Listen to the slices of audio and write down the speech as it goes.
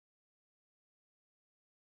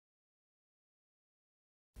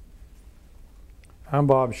I'm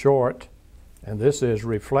Bob Short, and this is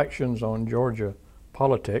Reflections on Georgia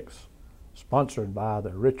Politics, sponsored by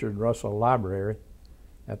the Richard Russell Library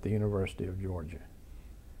at the University of Georgia.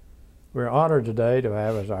 We're honored today to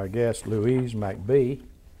have as our guest Louise McBee,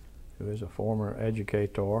 who is a former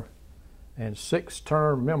educator and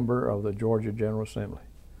six-term member of the Georgia General Assembly.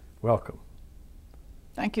 Welcome.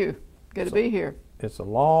 Thank you. Good to be here. It's a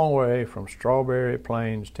long way from Strawberry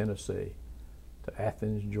Plains, Tennessee to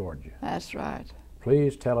Athens, Georgia. That's right.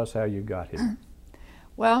 Please tell us how you got here.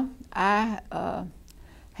 Well, I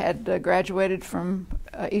had graduated from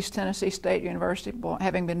East Tennessee State University,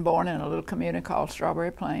 having been born in a little community called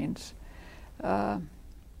Strawberry Plains.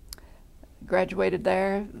 Graduated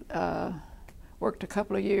there, worked a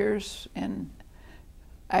couple of years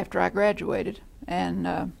after I graduated,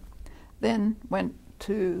 and then went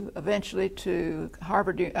eventually to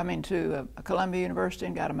Columbia University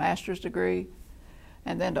and got a master's degree,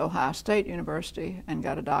 and then to Ohio State University and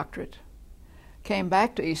got a doctorate. Came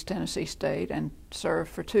back to East Tennessee State and served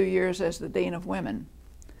for 2 years as the Dean of Women.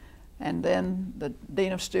 And then the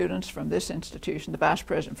Dean of Students from this institution, the Vice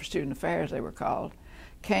President for Student Affairs they were called,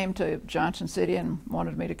 came to Johnson City and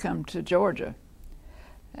wanted me to come to Georgia.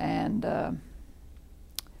 And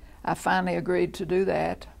I finally agreed to do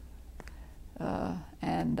that,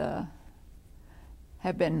 and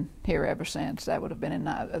have been here ever since. That would have been in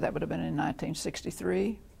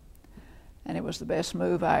 1963, and it was the best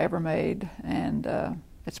move I ever made, and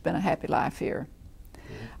it's been a happy life here.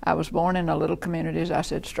 I was born in a little community, as I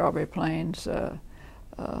said, Strawberry Plains,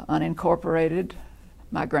 unincorporated.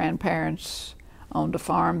 My grandparents owned a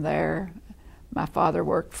farm there. My father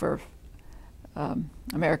worked for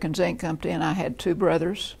American Zinc Company, and I had two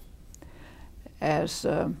brothers. As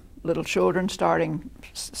little children, starting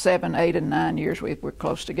 7, 8, and 9 years, we were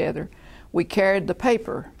close together. We carried the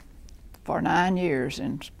paper for 9 years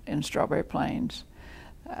in Strawberry Plains.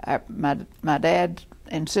 My dad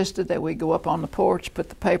insisted that we go up on the porch, put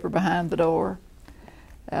the paper behind the door.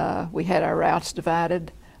 We had our routes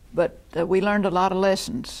divided, but we learned a lot of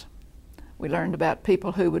lessons. We learned about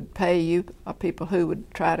people who would pay you, or people who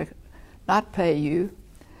would try to not pay you.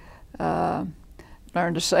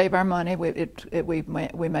 Learned to save our money.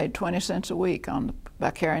 We made 20 cents a week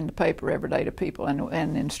by carrying the paper every day to people.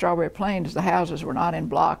 And in Strawberry Plains, the houses were not in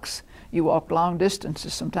blocks. You walked long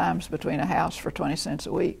distances sometimes between a house for 20 cents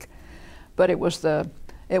a week. But it was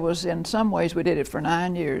in some ways, we did it for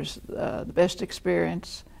 9 years, the best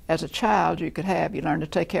experience as a child you could have. You learned to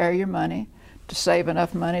take care of your money, to save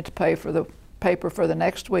enough money to pay for the paper for the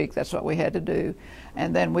next week. That's what we had to do.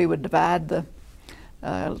 And then we would divide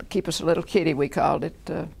keep us a little kitty, we called it,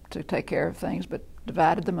 to take care of things, but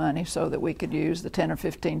divided the money so that we could use the 10 or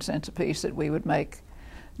 15 cents a piece that we would make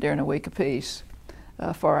during a week apiece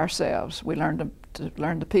for ourselves. We learned to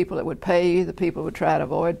learn the people that would pay you, the people who would try to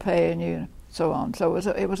avoid paying you, so on. So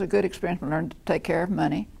it was a good experience. We learned to take care of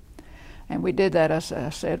money, and we did that, as I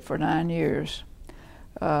said, for 9 years.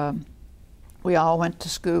 We all went to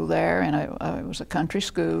school there, and it was a country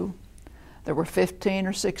school. There were 15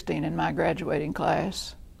 or 16 in my graduating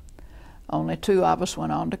class. Only 2 of us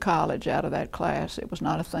went on to college out of that class. It was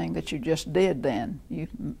not a thing that you just did then. You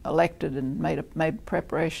elected and made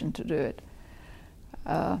preparation to do it.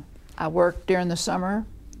 I worked during the summer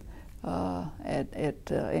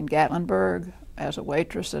in Gatlinburg as a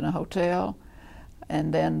waitress in a hotel,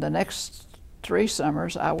 and then the next 3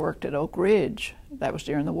 summers I worked at Oak Ridge. That was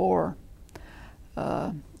during the war.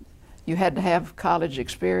 You had to have college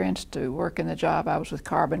experience to work in the job. I was with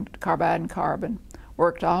Carbide and Carbon.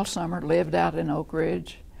 Worked all summer, lived out in Oak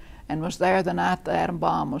Ridge, and was there the night the atom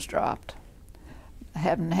bomb was dropped.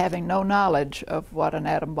 Having no knowledge of what an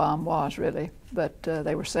atom bomb was, really, but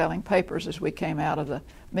they were selling papers as we came out of the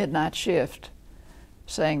midnight shift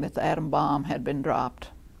saying that the atom bomb had been dropped.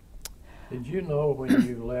 Did you know when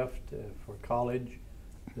you left for college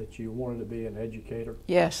that you wanted to be an educator?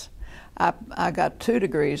 Yes. I got 2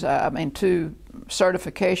 degrees, 2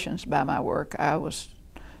 certifications by my work. I was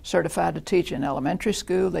certified to teach in elementary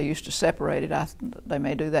school. They used to separate it. They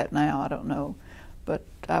may do that now, I don't know. But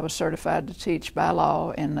I was certified to teach by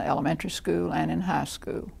law in the elementary school and in high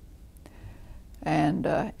school. And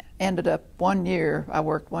ended up 1 year, I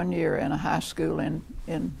worked 1 year in a high school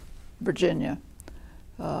in Virginia,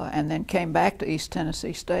 and then came back to East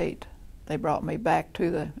Tennessee State. They brought me back to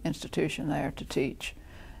the institution there to teach.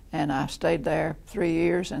 And I stayed there 3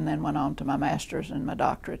 years and then went on to my master's and my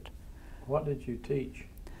doctorate. What did you teach?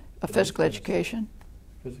 Physical education.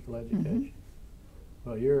 Physical education. Mm-hmm.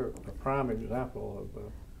 Well, you're a prime example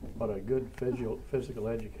of what a good physical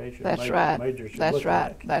education major should look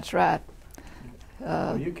like. That's right.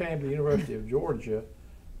 You came to the University of Georgia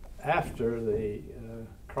after the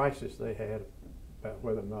crisis they had about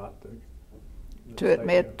whether or not to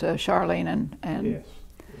admit Charlene and yes.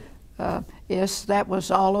 Yes, that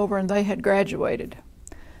was all over, and they had graduated.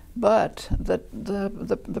 But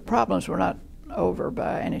the problems were not over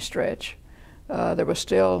by any stretch. There was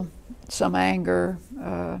still some anger.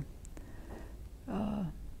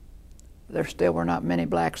 There still were not many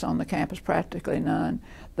blacks on the campus, practically none.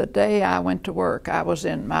 The day I went to work,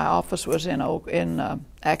 my office was in an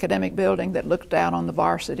academic building that looked down on the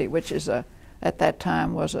varsity, which is at that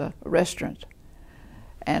time was a restaurant.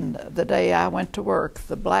 And the day I went to work,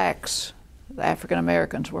 the blacks, the African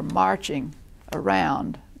Americans, were marching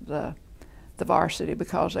around the varsity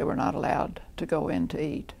because they were not allowed to go in to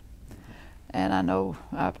eat. And I know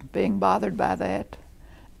being bothered by that.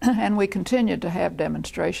 And we continued to have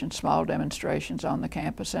demonstrations, small demonstrations on the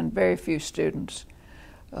campus, and very few students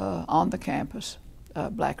on the campus,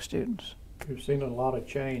 black students. You've seen a lot of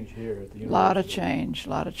change here at the university. A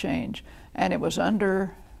lot of change. And it was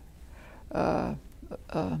under my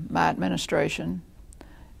administration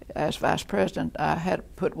as vice president. I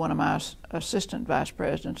had put one of my assistant vice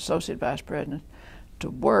presidents, associate vice presidents, to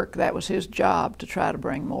work. That was his job, to try to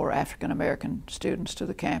bring more African American students to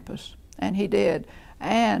the campus. And he did.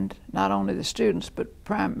 And not only the students, but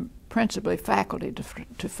principally faculty,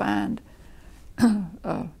 to find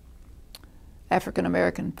African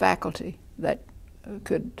American faculty that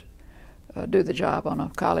could do the job on a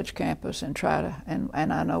college campus and try to, and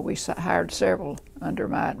I know we hired several under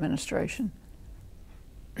my administration.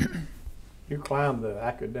 You climbed the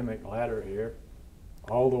academic ladder here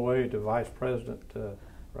all the way to vice president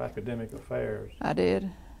for academic affairs. I did.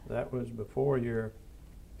 That was before your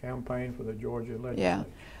campaign for the Georgia legislature.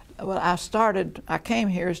 Yeah. Well, I came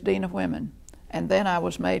here as Dean of Women, and then I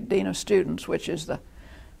was made Dean of Students, which is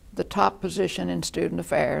the top position in student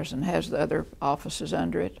affairs and has the other offices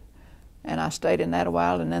under it. And I stayed in that a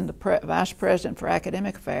while, and then the vice president for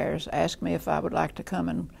academic affairs asked me if I would like to come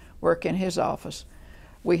and work in his office.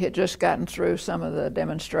 We had just gotten through some of the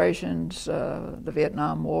demonstrations, the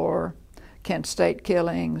Vietnam War, Kent State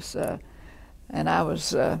killings, and I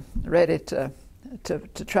was ready to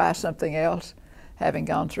try something else, having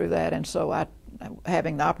gone through that. And so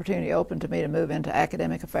having the opportunity open to me to move into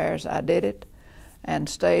academic affairs, I did it and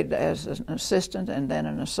stayed as an assistant and then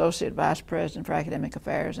an associate vice president for academic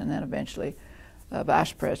affairs and then eventually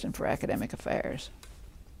vice president for academic affairs.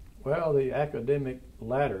 Well, the academic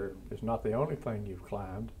ladder is not the only thing you've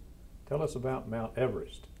climbed. Tell us about Mount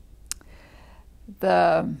Everest.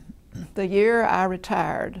 The year I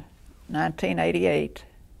retired, 1988,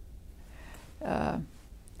 I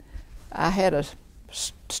had a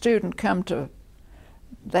student come to,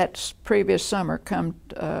 that previous summer, come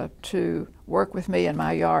to work with me in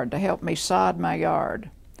my yard to help me sod my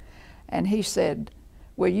yard. And he said,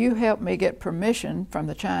 "Will you help me get permission from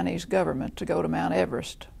the Chinese government to go to Mount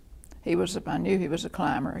Everest?" I knew he was a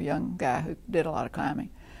climber, a young guy who did a lot of climbing.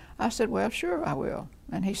 I said, "Well, sure, I will."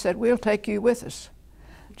 And he said, "We'll take you with us."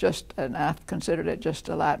 And I considered it just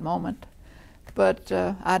a light moment. But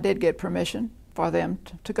I did get permission for them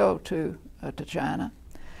to go to China.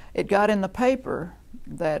 It got in the paper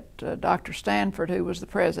that Dr. Stanford, who was the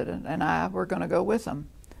president, and I were going to go with them.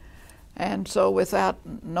 And so without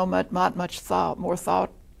not much more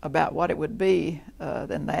thought about what it would be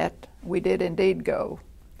than that, we did indeed go.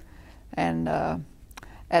 And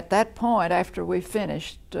at that point, after we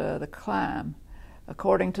finished the climb,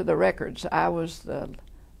 according to the records, I was the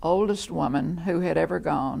oldest woman who had ever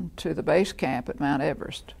gone to the base camp at Mount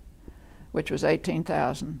Everest, which was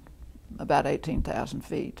about 18,000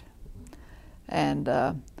 feet. And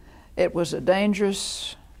it was a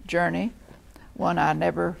dangerous journey, one I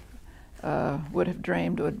never would have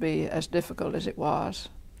dreamed would be as difficult as it was.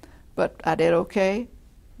 But I did okay,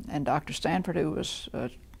 and Dr. Stanford, who was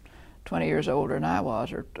 20 years older than I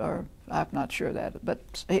was, or I'm not sure that,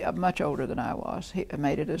 but much older than I was, he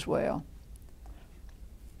made it as well.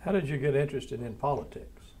 How did you get interested in politics?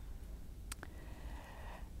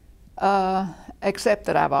 Except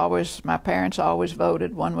that my parents always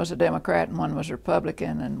voted. One was a Democrat and one was a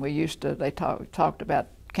Republican, and they talked about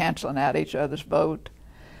canceling out each other's vote.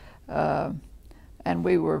 And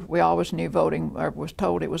we always knew voting, or was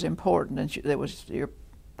told it was important, and it was your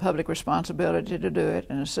public responsibility to do it.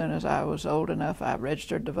 And as soon as I was old enough, I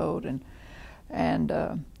registered to vote.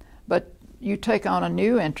 But you take on a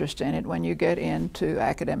new interest in it when you get into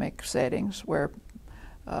academic settings where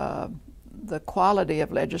the quality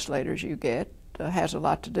of legislators you get has a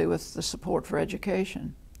lot to do with the support for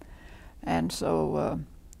education. And so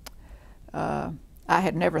I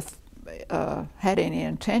had never had any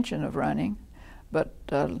intention of running, but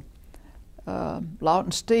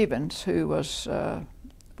Lawton Stevens, who was a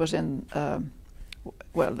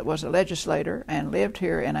legislator and lived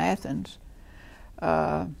here in Athens,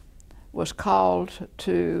 was called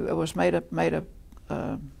to, was made a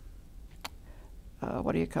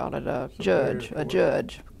what do you call it, a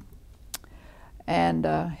judge. And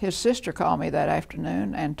his sister called me that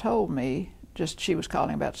afternoon and told me, she was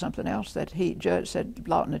calling about something else, that said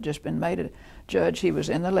Lawton had just been made a judge. He was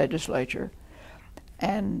in the legislature,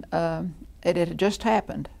 and it had just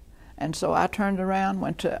happened. And so I turned around,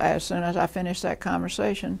 went to, as soon as I finished that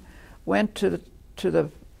conversation, went to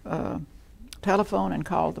the telephone and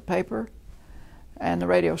called the paper and the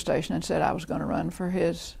radio station and said I was going to run for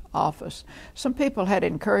his office. Some people had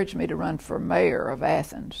encouraged me to run for mayor of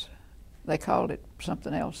Athens. They called it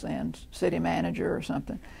something else then, city manager or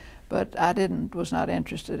something. But I was not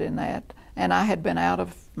interested in that. And I had been out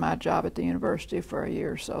of my job at the university for a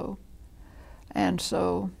year or so. And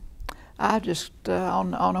so I just,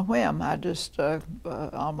 on a whim, I just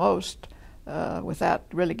almost, without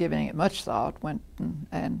really giving it much thought, went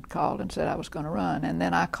and called and said I was going to run. And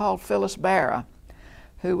then I called Phyllis Barra,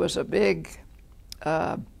 who was a big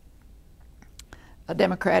a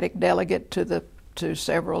Democratic delegate to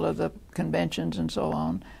several of the conventions and so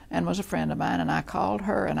on, and was a friend of mine. And I called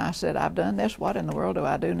her and I said, I've done this, what in the world do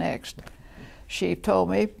I do next? She told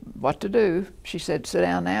me what to do. She said, sit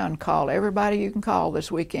down now and call everybody you can call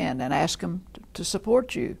this weekend and ask them to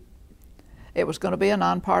support you. It was going to be a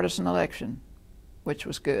nonpartisan election, which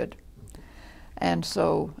was good. And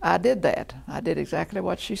so I did that. I did exactly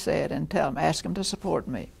what she said and ask them to support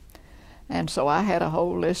me. And so I had a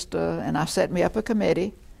whole list, and I set me up a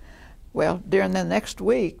committee. Well, during the next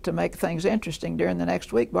week, to make things interesting, during the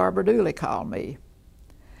next week, Barbara Dooley called me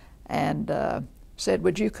and said,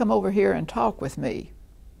 would you come over here and talk with me?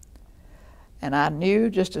 And I knew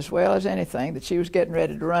just as well as anything that she was getting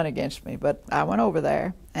ready to run against me. But I went over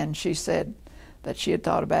there, and she said that she had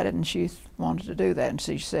thought about it, and she wanted to do that. And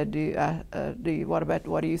she said,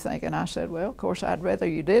 what do you think? And I said, well, of course, I'd rather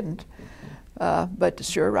you didn't, but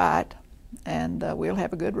it's your right, and we'll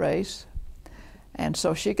have a good race. And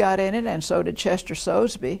so she got in it, and so did Chester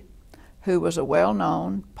Soseby, who was a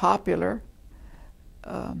well-known, popular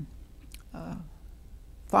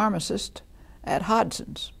pharmacist at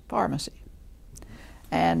Hodson's Pharmacy.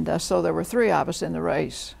 And so there were three of us in the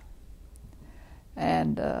race.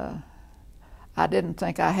 And I didn't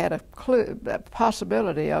think I had a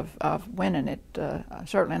possibility of winning it,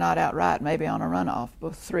 certainly not outright, maybe on a runoff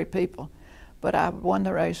with three people. But I won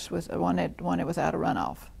the race, won it without a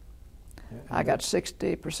runoff. I got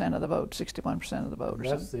 60% of the vote, 61% of the vote.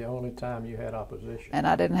 That's the only time you had opposition. And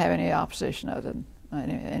I didn't have any opposition other than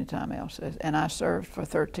any time else. And I served for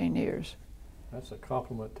 13 years. That's a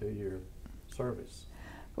compliment to your service.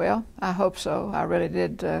 Well, I hope so. I really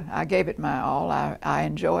did. I gave it my all. I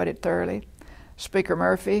enjoyed it thoroughly. Speaker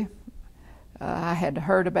Murphy, I had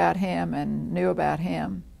heard about him and knew about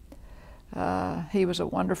him. He was a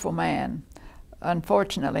wonderful man.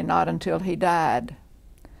 Unfortunately, not until he died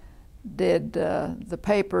did the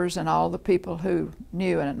papers and all the people who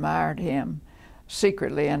knew and admired him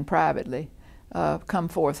secretly and privately come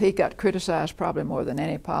forth. He got criticized probably more than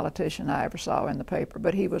any politician I ever saw in the paper,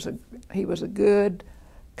 but he was a good,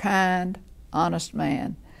 kind, honest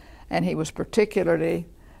man, and he was particularly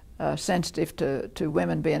sensitive to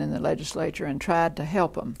women being in the legislature and tried to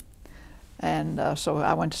help them. And so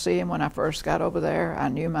I went to see him when I first got over there. I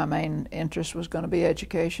knew my main interest was going to be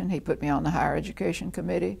education. He put me on the Higher Education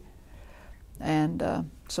Committee. And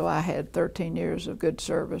so I had 13 years of good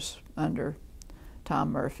service under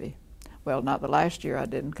Tom Murphy. Well, not the last year I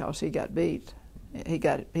didn't, because he got beat. He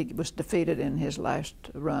was defeated in his last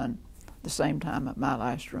run, the same time at my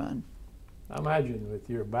last run. I imagine with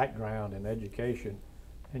your background in education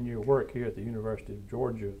and your work here at the University of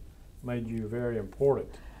Georgia made you very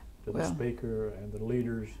important to the speaker and the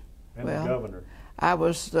leaders and the governor. I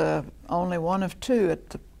was the only one of two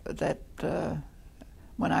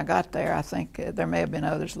when I got there. I think there may have been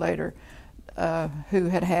others later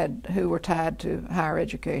who were tied to higher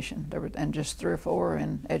education. There were, and just 3 or 4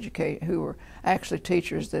 who were actually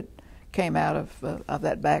teachers that came out of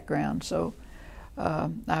that background. So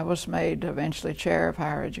I was made eventually chair of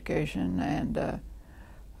higher education, and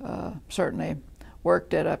certainly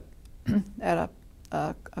worked at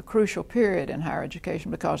a crucial period in higher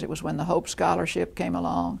education, because it was when the Hope Scholarship came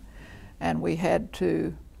along, and we had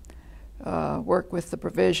to work with the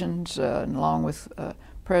provisions, and along with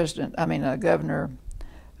Governor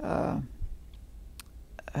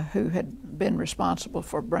who had been responsible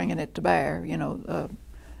for bringing it to bear. You know,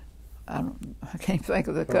 I can't think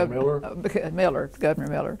of the Governor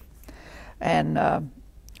Miller, and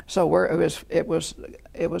So it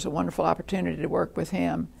was a wonderful opportunity to work with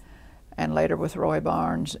him, and later with Roy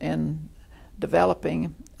Barnes in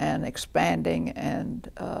developing and expanding and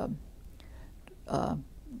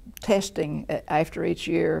testing after each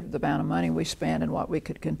year the amount of money we spent and what we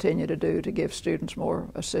could continue to do to give students more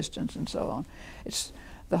assistance and so on. It's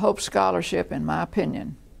the Hope Scholarship, in my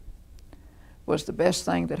opinion, was the best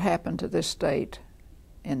thing that happened to this state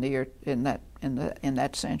in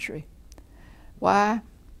that century. Why?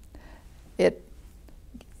 It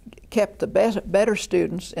kept the better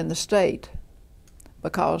students in the state,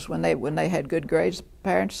 because when they had good grades,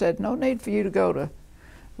 parents said, "No need for you to go to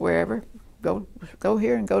wherever. Go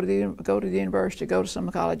here and go to the university, go to some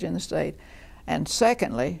college in the state." And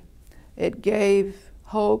secondly, it gave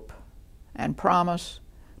hope and promise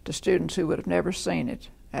to students who would have never seen it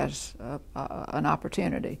as an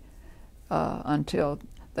opportunity until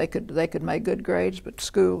they could make good grades, but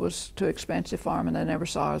school was too expensive for them, and they never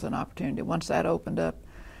saw it as an opportunity. Once that opened up,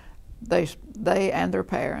 they and their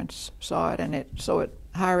parents saw it, and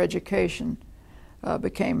higher education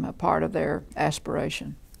became a part of their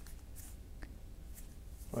aspiration.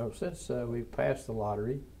 Well, since we've passed the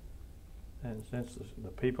lottery, and since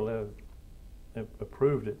the people have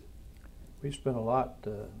approved it, we've spent a lot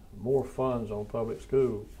more funds on public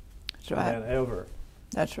schools than ever.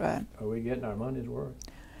 That's right. Are we getting our money's worth?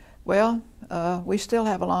 Well, we still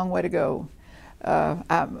have a long way to go.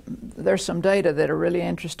 There's some data that are really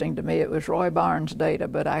interesting to me. It was Roy Barnes' data,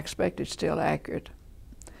 but I expect it's still accurate.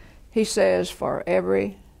 He says for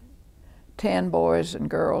every 10 boys and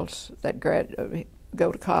girls that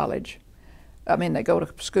go to college, they go to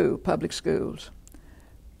school, public schools,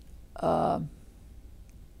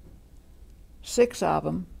 6 of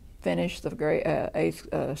them finish the grade, 10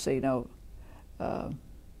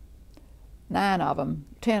 of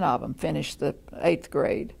them finish the 8th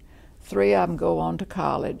grade. 3 of them go on to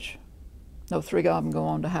college. No, 3 of them go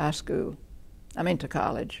on to high school. To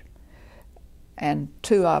college. And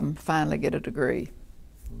 2 of them finally get a degree.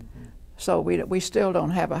 Mm-hmm. So we still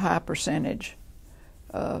don't have a high percentage.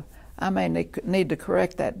 I may need to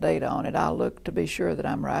correct that data on it. I'll look to be sure that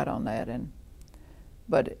I'm right on that.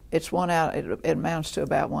 But it's it amounts to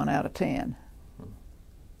about 1 out of 10.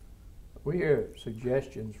 We hear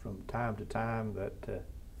suggestions from time to time that the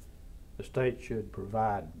state should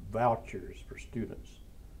provide vouchers for students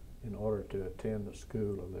in order to attend the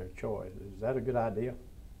school of their choice. Is that a good idea?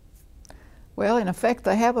 Well, in effect,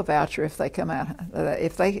 they have a voucher if they come out.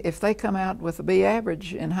 If they come out with a B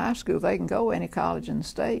average in high school, they can go any college in the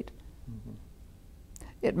state. Mm-hmm.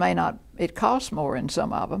 It may not. It costs more in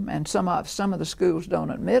some of them, and some of the schools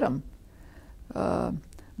don't admit them.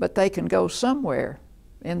 But they can go somewhere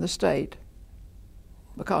in the state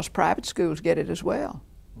because private schools get it as well.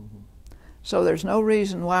 Mm-hmm. So there's no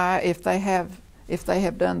reason why, if they have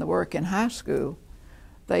done the work in high school,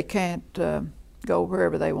 they can't go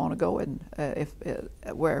wherever they want to go,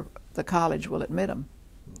 where the college will admit them.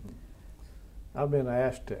 Mm-hmm. I've been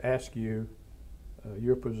asked to ask you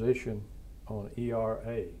your position on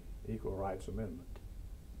ERA, Equal Rights Amendment.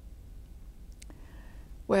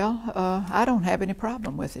 Well, I don't have any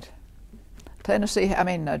problem with it.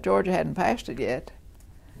 Georgia hadn't passed it yet,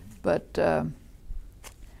 but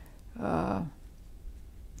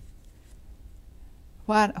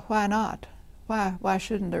why not? Why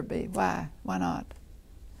shouldn't there be? Why not?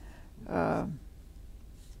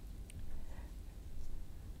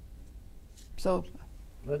 So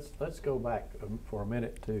let's go back for a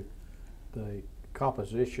minute to the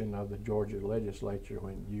composition of the Georgia legislature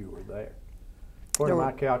when you were there. According to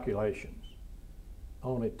my calculations,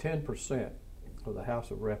 only 10% of the House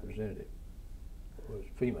of Representatives was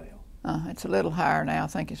female. It's a little higher now. I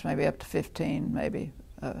think it's maybe up to 15, maybe.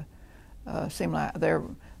 Seemed like there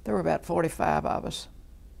were about 45 of us,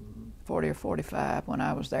 mm-hmm. 40 or 45 when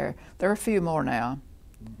I was there. There are a few more now,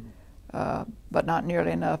 mm-hmm. But not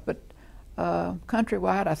nearly enough. But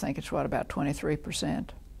countrywide, I think it's about 23%.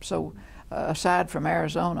 So aside from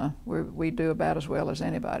Arizona, we do about as well as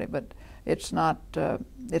anybody, but it's not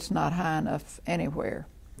high enough anywhere.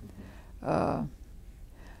 Mm-hmm.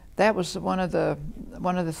 That was one of the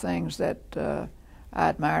things that I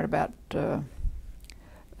admired about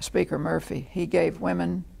Speaker Murphy. He gave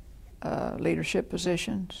women leadership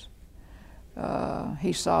positions.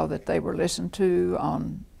 He saw that they were listened to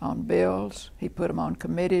on bills. He put them on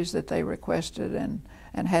committees that they requested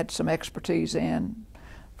and had some expertise in,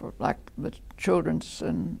 for like the children's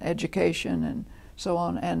and education and so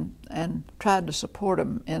on, and tried to support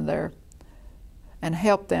them in their and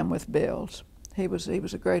help them with bills. He was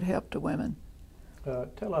a great help to women.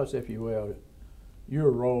 Tell us, if you will,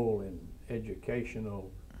 your role in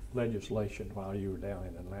educational legislation while you were down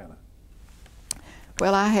in Atlanta?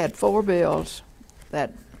 Well, I had 4 bills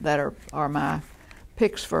that are my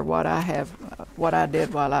picks for what I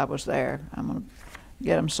did while I was there. I'm going to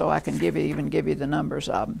get them so I can give you the numbers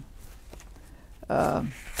of them.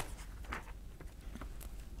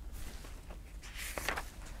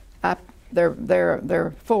 There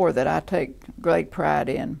are 4 that I take great pride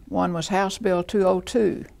in. One was House Bill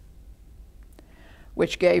 202,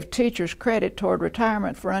 which gave teachers credit toward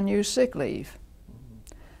retirement for unused sick leave.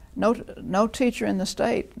 No teacher in the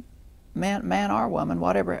state, man or woman,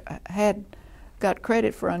 whatever, had got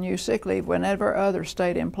credit for unused sick leave whenever other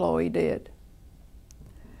state employee did.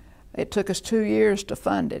 It took us 2 years to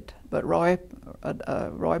fund it, but Roy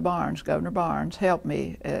Barnes, Governor Barnes, helped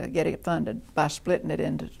me get it funded by splitting it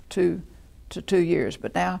into 2 years.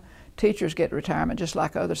 But now teachers get retirement just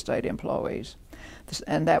like other state employees,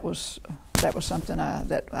 and that was something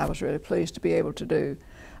that I was really pleased to be able to do.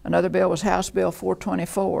 Another bill was House Bill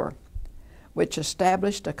 424, which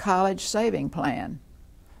established a college saving plan.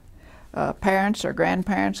 Parents or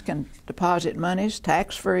grandparents can deposit monies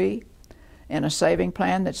tax-free in a saving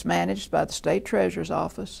plan that's managed by the state treasurer's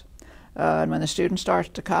office. And when the student starts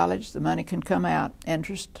to college, the money can come out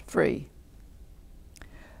interest-free.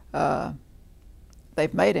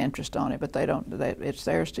 They've made interest on it, but it's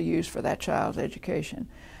theirs to use for that child's education.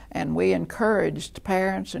 And we encouraged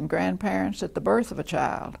parents and grandparents at the birth of a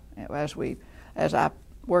child, as I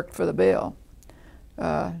worked for the bill,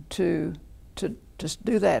 to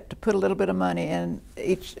do that, to put a little bit of money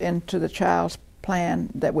into the child's plan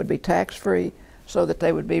that would be tax-free, so that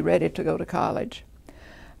they would be ready to go to college.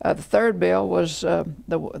 The third bill was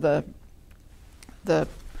the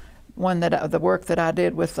work that I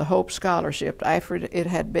did with the Hope Scholarship. After it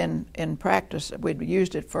had been in practice, we'd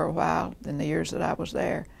used it for a while in the years that I was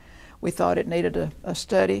there. We thought it needed a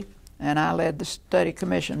study, and I led the study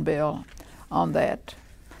commission bill on that.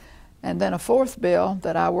 And then a fourth bill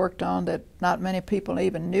that I worked on that not many people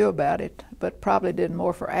even knew about it, but probably did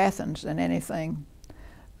more for Athens than anything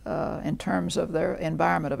in terms of their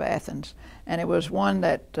environment of Athens. And it was one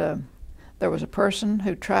that there was a person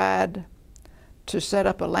who tried to set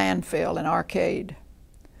up a landfill in Arcade.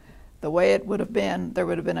 The way it would have been, there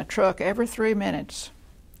would have been a truck every 3 minutes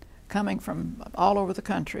coming from all over the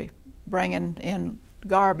country, bringing in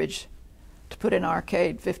garbage to put in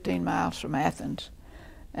Arcade 15 miles from Athens.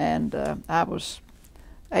 And I was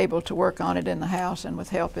able to work on it in the House and with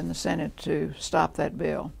help in the Senate to stop that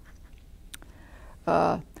bill.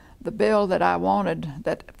 The bill that I wanted,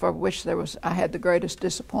 for which I had the greatest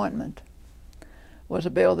disappointment, was a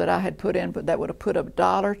bill that I had put in, but that would have put a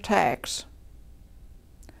 $1 tax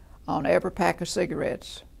on every pack of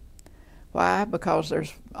cigarettes. Why? Because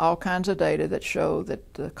there's all kinds of data that show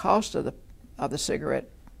that the cost of the cigarette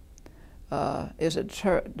is a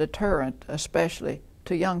deterrent, especially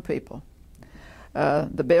to young people.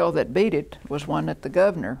 The bill that beat it was one that the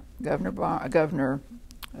current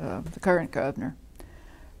governor,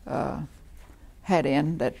 had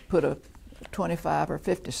in, that put a 25 or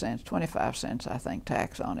 50 cents, 25 cents, I think,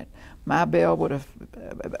 tax on it. My bill would have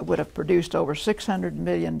produced over $600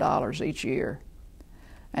 million each year,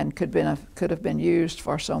 and could have been used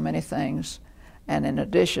for so many things, and in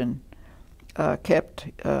addition, kept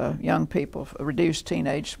young people, would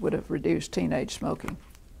have reduced teenage smoking.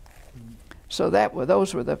 So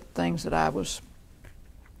those were the things that I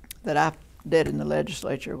did in the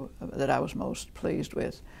legislature that I was most pleased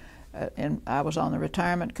with. And I was on the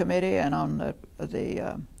Retirement Committee and on the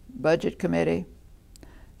Budget Committee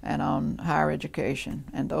and on Higher Education,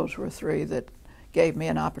 and those were 3 that gave me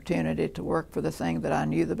an opportunity to work for the thing that I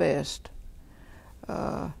knew the best,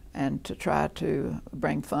 and to try to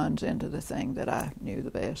bring funds into the thing that I knew the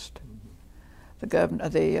best.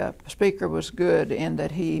 The Speaker was good in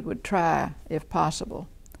that he would try, if possible,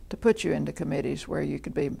 to put you into committees where you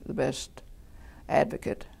could be the best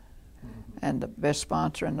advocate and the best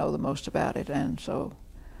sponsor and know the most about it. And so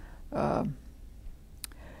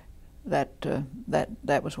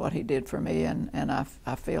that was what he did for me, and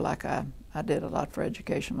I feel like I did a lot for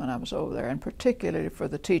education when I was over there, and particularly for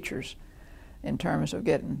the teachers, in terms of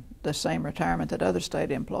getting the same retirement that other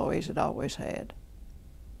state employees had always had,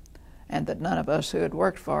 and that none of us who had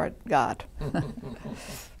worked for it got.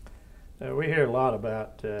 We hear a lot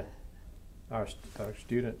about our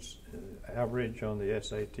students' average on the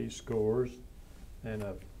SAT scores, and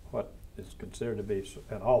what is considered to be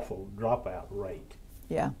an awful dropout rate.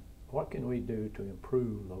 Yeah. What can we do to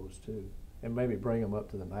improve those two, and maybe bring them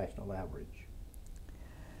up to the national average?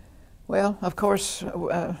 Well, of course,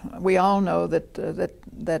 we all know that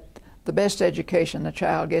the best education the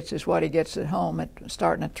child gets is what he gets at home,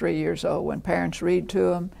 starting at 3 years old. When parents read to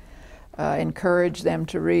them, encourage them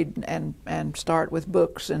to read and start with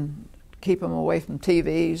books and keep them away from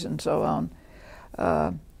TVs and so on.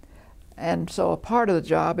 And so a part of the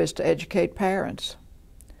job is to educate parents.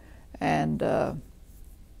 And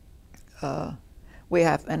we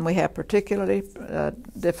have particularly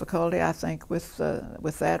difficulty, I think, with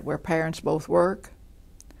that, where parents both work,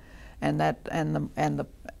 and that's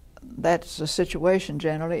the situation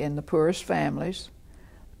generally in the poorest families.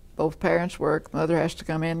 Both parents work. Mother has to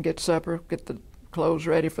come in, get supper, get the clothes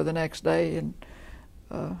ready for the next day, and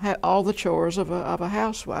have all the chores of a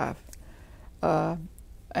housewife,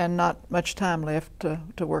 and not much time left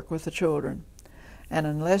to work with the children. And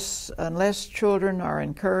unless children are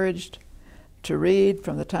encouraged to read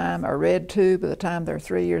from the time, or read to by the time they're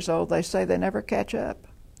 3 years old, they say they never catch up.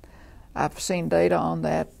 I've seen data on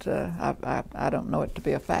that. I don't know it to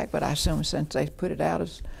be a fact, but I assume since they put it out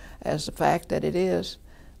as a fact that it is,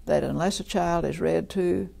 that unless a child is read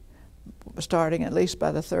to, starting at least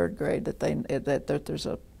by the 3rd grade, that there's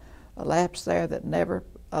a lapse there that never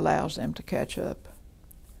allows them to catch up.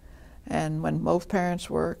 And when both parents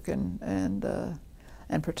work, and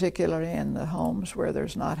particularly in the homes where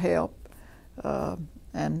there's not help,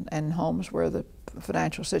 and homes where the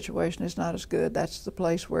financial situation is not as good, that's the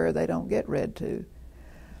place where they don't get read to.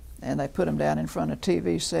 And they put them down in front of a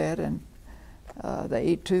TV set, and they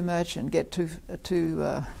eat too much and get too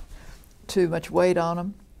much weight on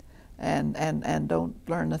them, and don't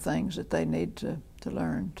learn the things that they need to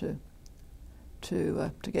learn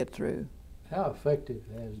to get through. How effective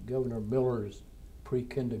has Governor Miller's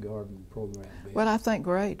pre-kindergarten program been? Well, I think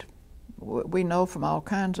great. We know from all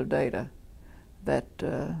kinds of data that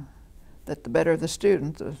the better the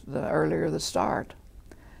student, the earlier the start.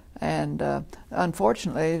 And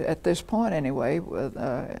unfortunately, at this point anyway,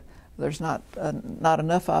 there's not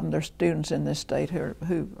enough of them. There's students in this state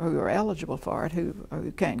who are eligible for it, who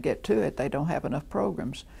can't get to it. They don't have enough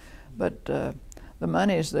programs. But the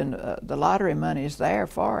money the lottery money is there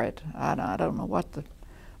for it. I don't know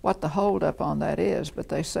what the holdup on that is, but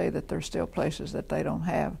they say that there's still places that they don't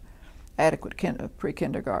have adequate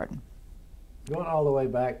pre-kindergarten. Going all the way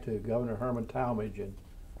back to Governor Herman Talmadge in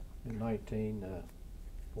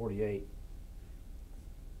 1948,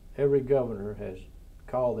 every governor has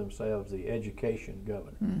called themselves the education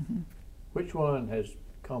governor. Mm-hmm. Which one has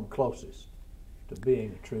come closest to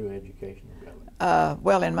being a true educational governor?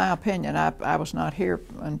 Well, in my opinion, I was not here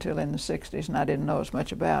until in the 60s, and I didn't know as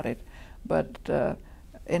much about it. But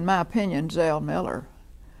in my opinion, Zell Miller,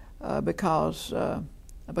 because of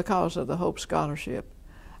the Hope Scholarship.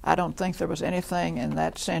 I don't think there was anything in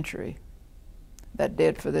that century that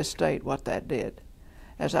did for this state what that did.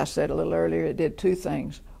 As I said a little earlier, it did 2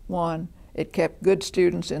 things. One, it kept good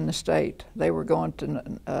students in the state. They were going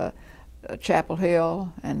to Chapel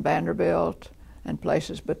Hill and Vanderbilt and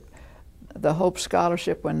places, but the Hope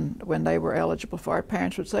Scholarship, when they were eligible for it,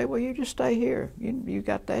 parents would say, well, you just stay here. You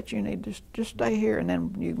got that, you need to just stay here, and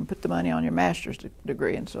then you can put the money on your master's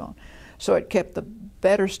degree and so on. So it kept the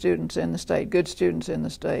better students in the state, good students in the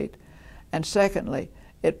state. And secondly,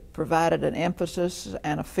 it provided an emphasis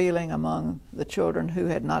and a feeling among the children who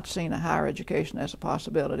had not seen a higher education as a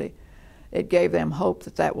possibility. It gave them hope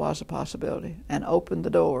that that was a possibility and opened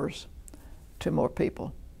the doors to more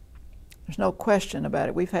people. There's no question about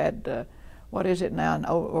it. We've had, what is it now,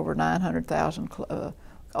 over 900,000,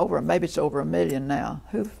 maybe it's over 1 million now,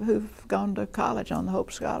 who've gone to college on the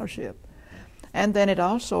Hope Scholarship. And then it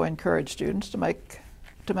also encouraged students to make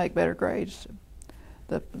better grades.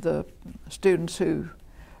 The students who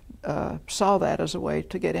saw that as a way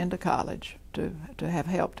to get into college, to have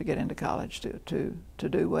help to get into college, to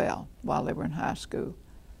do well while they were in high school.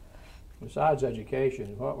 Besides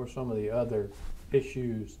education, what were some of the other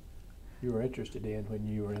issues you were interested in when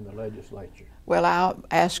you were in the legislature? Well, I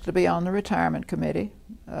asked to be on the retirement committee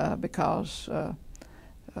because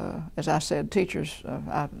as I said, teachers,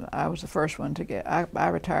 I was the first one to get, I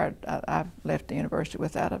retired, I left the university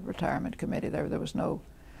without a retirement committee. There was no,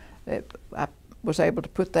 I was able to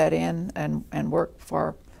put that in and work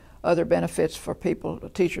for other benefits for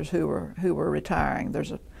teachers who were retiring.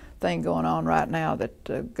 There's a thing going on right now that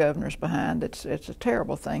the governor's behind. It's a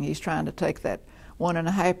terrible thing. He's trying to take that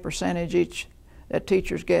 1.5% that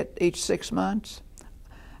teachers get each 6 months,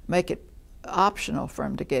 make it optional for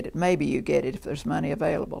them to get it. Maybe you get it if there's money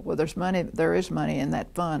available. Well, there is money in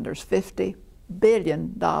that fund. There's $50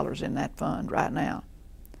 billion in that fund right now.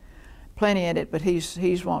 Plenty in it, but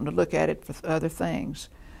he's wanting to look at it for other things.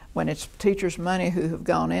 When it's teachers' money who have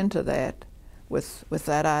gone into that with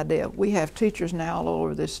that idea. We have teachers now all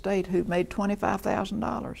over this state who've made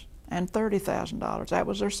 $25,000 and $30,000. That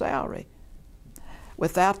was their salary.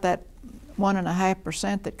 Without that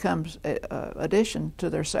 1.5% that comes addition to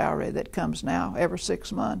their salary that comes now every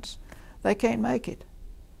 6 months, they can't make it.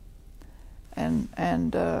 And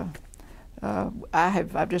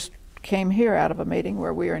I just came here out of a meeting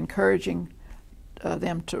where we are encouraging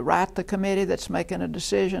them to write the committee that's making a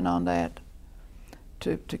decision on that,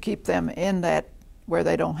 to keep them in that where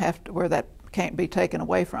they don't have to, where that can't be taken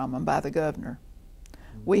away from them by the governor.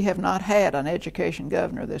 We have not had an education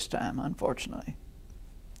governor this time, unfortunately.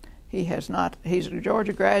 He has not. He's a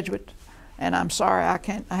Georgia graduate, and I'm sorry I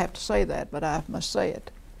have to say that, but I must say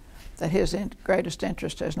it, that his greatest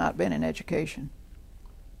interest has not been in education.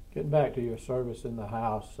 Getting back to your service in the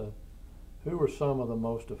House, who were some of the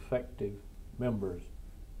most effective members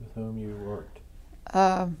with whom you worked?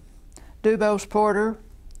 Dubose Porter,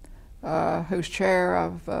 who's chair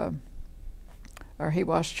of, or he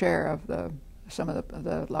was chair of some of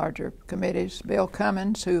the larger committees. Bill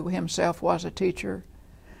Cummins, who himself was a teacher.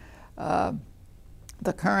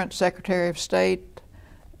 The current Secretary of State,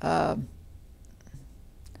 right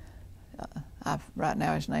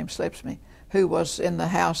now his name slips me, who was in the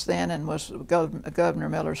House then and was Governor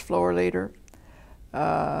Miller's floor leader.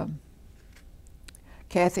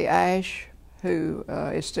 Kathy Ashe, who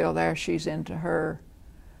is still there. She's into her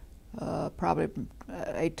probably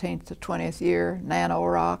 18th to 20th year. Nan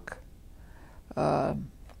Orrock.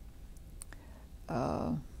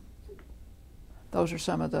 Those are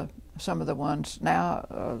some of the ones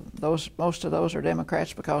now. Most of those are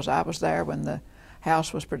Democrats because I was there when the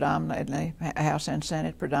House was predominantly, House and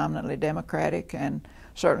Senate predominantly Democratic, and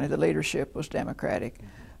certainly the leadership was Democratic.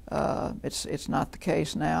 It's not the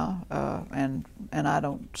case now, and I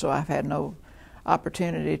don't. So I've had no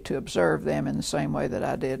opportunity to observe them in the same way that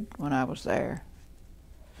I did when I was there.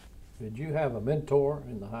 Did you have a mentor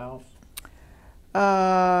in the House?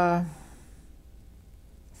 I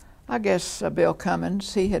guess Bill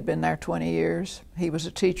Cummins. He had been there 20 years. He was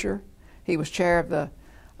a teacher. He was chair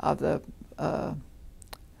of the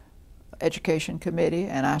Education Committee,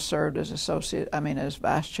 and I served as as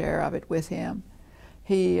vice chair of it with him.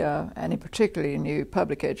 He particularly knew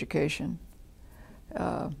public education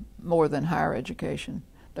more than higher education.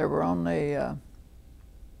 There were only, I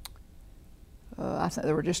think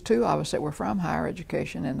there were just two of us that were from higher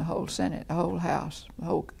education in the whole Senate, the whole House,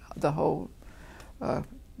 the whole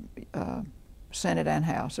Senate and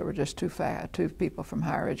House. There were just two people from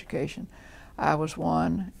higher education. I was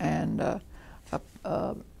one, and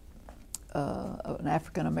an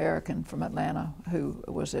African American from Atlanta who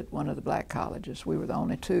was at one of the black colleges. We were the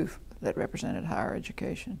only two that represented higher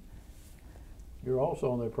education. You're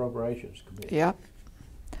also on the Appropriations Committee. Yep,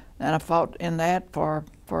 and I fought in that for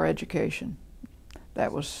education.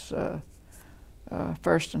 That was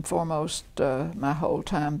first and foremost. My whole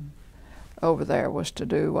time over there was to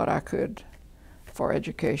do what I could for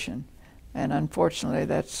education, and unfortunately,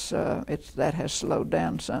 that has slowed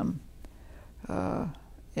down some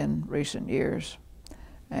in recent years,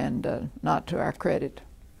 and not to our credit,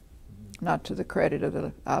 not to the credit of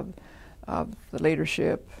the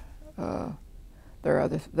leadership.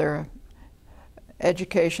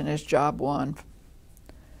 Education is job one.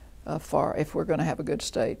 If we're going to have a good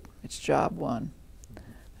state, it's job one,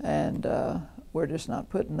 and we're just not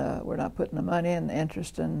putting the money and the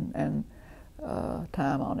interest and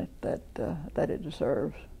time on it that it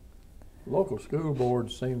deserves. Local school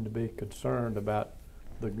boards seem to be concerned about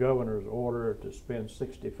the governor's order to spend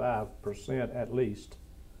 65% at least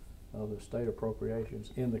of the state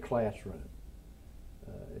appropriations in the classroom.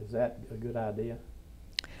 Is that a good idea?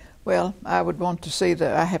 Well, I would want to see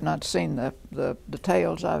I have not seen the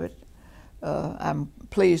details of it. I'm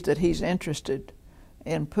pleased that he's interested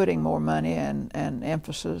in putting more money and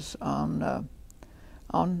emphasis on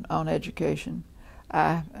education.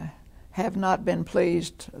 I have not been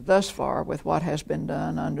pleased thus far with what has been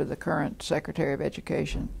done under the current Secretary of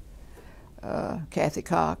Education, Kathy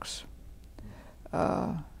Cox.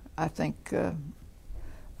 I think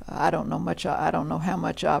I don't know much. I don't know how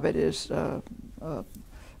much of it is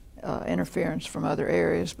interference from other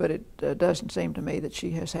areas, but it doesn't seem to me that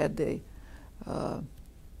she has had the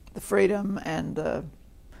freedom and the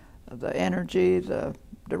energy, the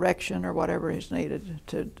direction, or whatever is needed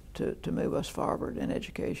to move us forward in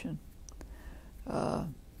education.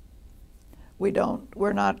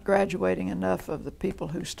 We're not graduating enough of the people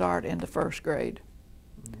who start into first grade,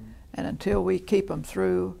 and until we keep them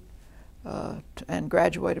through and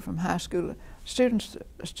graduated from high school,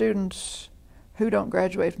 students who don't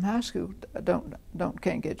graduate from high school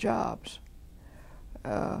can't get jobs,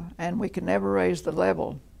 and we can never raise the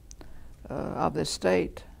level of this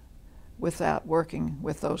state without working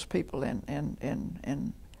with those people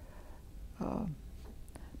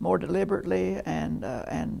more deliberately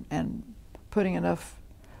and putting enough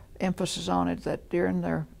emphasis on it that during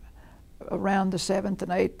around the 7th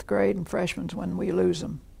and 8th grade and freshmen when we lose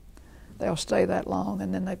them, they'll stay that long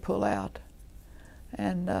and then they pull out.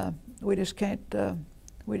 And we just can't, the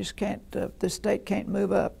state can't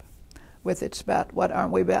move up with its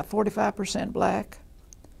aren't we about 45% black?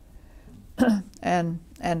 and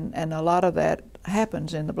a lot of that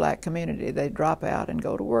happens in the black community. They drop out and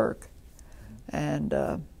go to work. And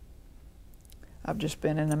I've just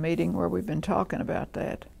been in a meeting where we've been talking about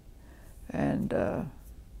that. And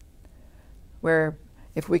where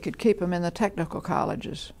if we could keep them in the technical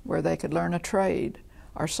colleges where they could learn a trade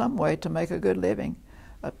or some way to make a good living.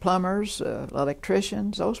 Plumbers,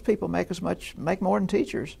 electricians, those people make more than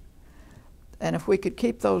teachers. And if we could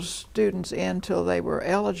keep those students in till they were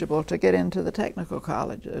eligible to get into the technical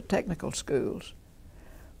college, technical schools,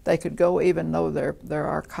 they could go even though there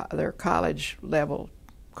are college level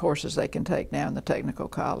courses they can take now in the technical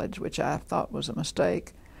college, which I thought was a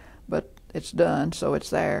mistake, but it's done, so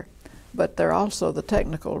it's there. But there are also the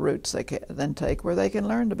technical routes they can then take where they can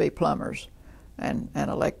learn to be plumbers and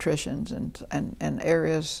electricians and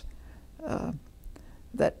areas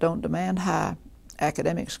that don't demand high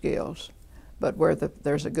academic skills, but where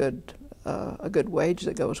there's a good wage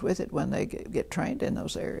that goes with it when they get trained in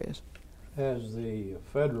those areas. Has the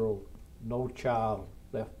federal No Child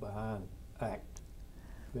Left Behind Act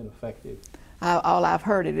been effective? All I've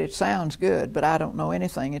heard it sounds good, but I don't know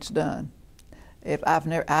anything it's done.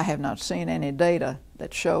 I have not seen any data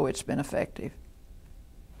that show it's been effective.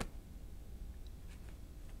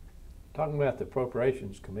 Talking about the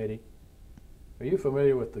Appropriations Committee, are you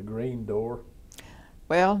familiar with the green door?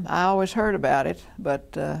 Well, I always heard about it,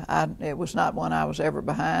 but it was not one I was ever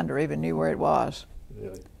behind or even knew where it was.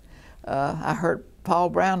 Really? I heard Paul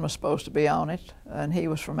Brown was supposed to be on it, and he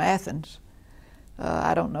was from Athens.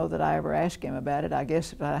 I don't know that I ever asked him about it. I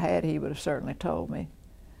guess if I had, he would have certainly told me.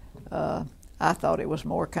 I thought it was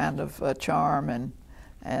more kind of charm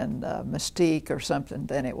and mystique or something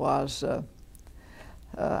than it was.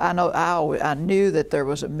 I knew that there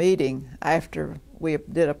was a meeting after we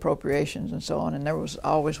did appropriations and so on, and there was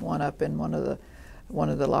always one up in one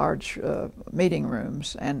of the large meeting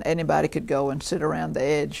rooms, and anybody could go and sit around the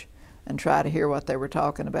edge and try to hear what they were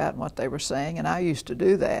talking about and what they were saying. And I used to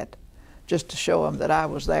do that just to show them that I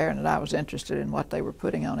was there and that I was interested in what they were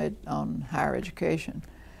putting on higher education.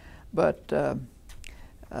 But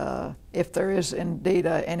if there is indeed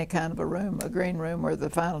any kind of a green room where the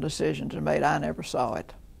final decisions are made, I never saw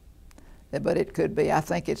it. But it could be. I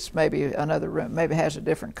think it's maybe another room, maybe it has a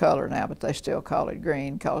different color now, but they still call it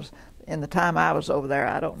green because in the time I was over there,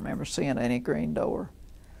 I don't remember seeing any green door.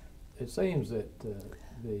 It seems that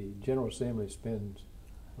the General Assembly spends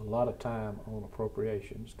a lot of time on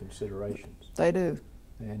appropriations considerations. They do.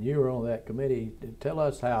 And you were on that committee. Tell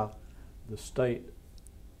us how the state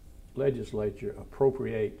legislature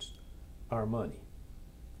appropriates our money.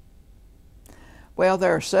 Well,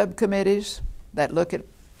 there are subcommittees that look at,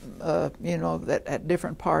 at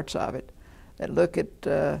different parts of it, that look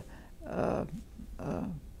at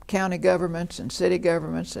county governments and city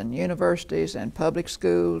governments and universities and public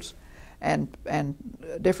schools, and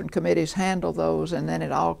different committees handle those, and then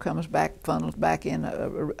it all comes back, funnels back in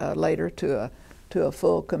later to a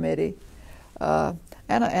full committee.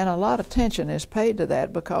 And a lot of attention is paid to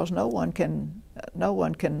that because no one can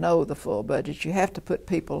know the full budget. You have to put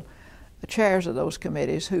people, the chairs of those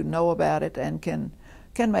committees, who know about it and can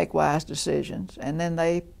make wise decisions, and then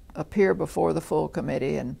they appear before the full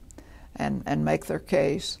committee and make their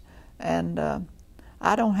case. And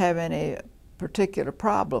I don't have any particular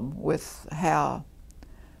problem with how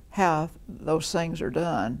those things are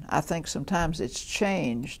done. I think sometimes it's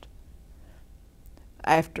changed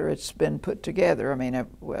after it's been put together. I mean,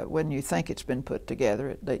 when you think it's been put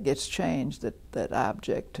together, it gets changed that I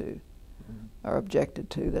object to, or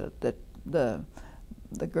objected to, that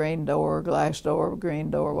the green door, glass door,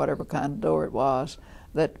 green door, whatever kind of door it was,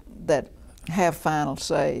 that have final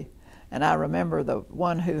say. And I remember the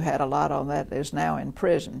one who had a lot on that is now in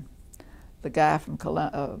prison. The guy from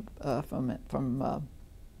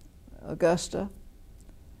Augusta.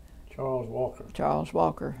 Charles Walker. Charles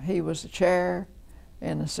Walker. He was the chair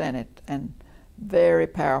in the Senate, and very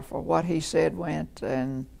powerful. What he said went,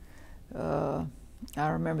 and I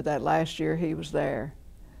remember that last year he was there,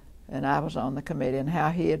 and I was on the committee, and how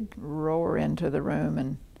he'd roar into the room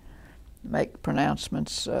and make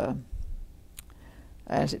pronouncements.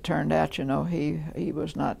 As it turned out, he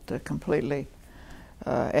was not completely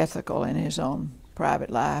ethical in his own private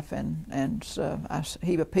life, and so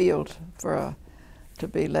he appealed for to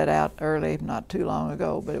be let out early not too long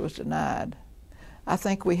ago, but it was denied. I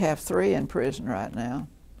think we have 3 in prison right now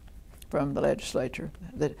from the legislature.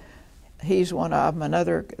 That he's one of them.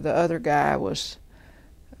 The other guy was,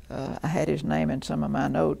 I had his name in some of my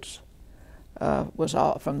notes, was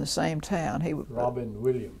all from the same town. Robin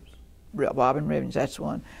Williams. Robin Williams, that's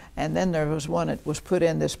one. And then there was one that was put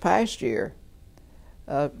in this past year,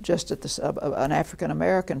 just at an African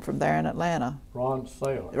American from there in Atlanta. Ron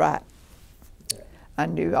Saylor. Right. Yeah. I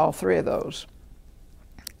knew all 3 of those.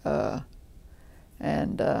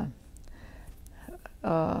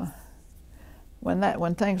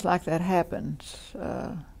 When things like that happens,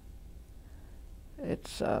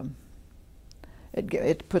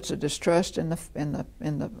 it puts a distrust in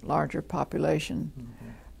the larger population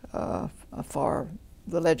for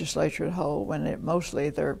the legislature as a whole. When mostly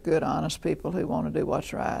they're good, honest people who want to do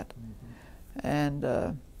what's right,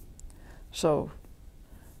 and so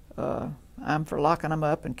I'm for locking them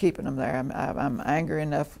up and keeping them there. I'm angry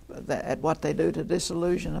enough at what they do to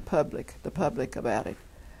disillusion the public about it,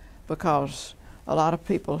 because a lot of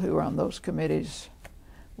people who are on those committees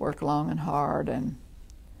work long and hard and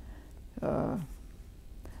are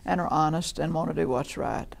honest and want to do what's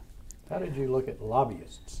right. How did you look at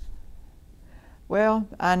lobbyists? Well,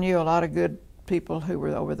 I knew a lot of good people who were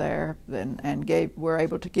over there and were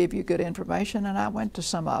able to give you good information, and I went to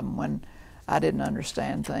some of them when I didn't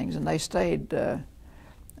understand things, and they stayed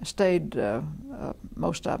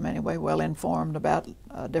most of them anyway, well informed about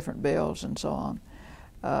different bills and so on.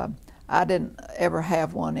 I didn't ever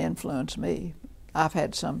have one influence me. I've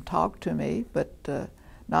had some talk to me, but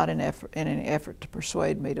not in any effort to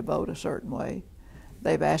persuade me to vote a certain way.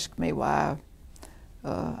 They've asked me why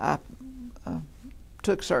I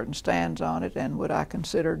took certain stands on it, and would I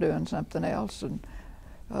consider doing something else. And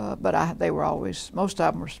but they were always, most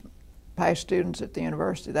of them were past students at the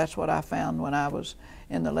university. That's what I found when I was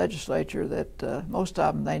in the legislature, that most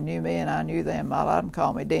of them, they knew me and I knew them. A lot of them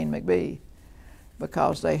called me Dean McBee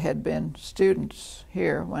because they had been students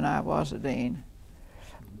here when I was a dean.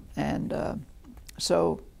 And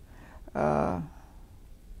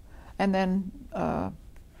and then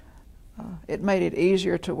it made it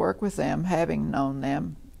easier to work with them, having known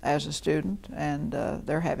them as a student, and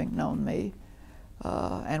their having known me,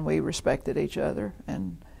 and we respected each other,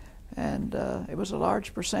 and it was a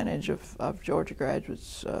large percentage of Georgia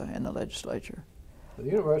graduates in the legislature. The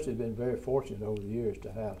university has been very fortunate over the years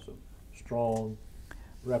to have some strong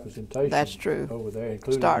representation. That's true. Over there,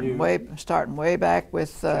 including starting way back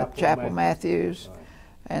with Chapel Matthews. Right.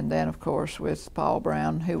 And then, of course, with Paul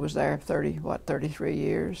Brown, who was there 33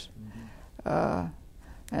 years. And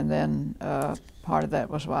then part of that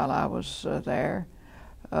was while I was there.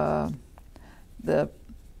 The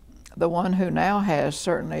one who now has,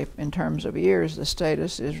 certainly in terms of years, the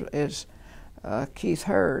status is Keith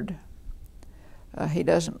Hurd. He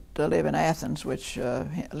doesn't live in Athens, which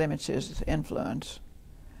limits his influence.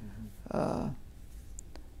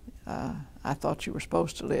 I thought you were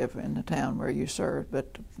supposed to live in the town where you served,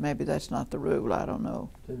 but maybe that's not the rule. I don't know.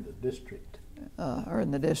 It's in the district. Or in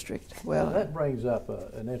the district. Well, that brings up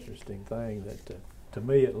an interesting thing that, to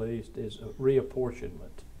me at least, is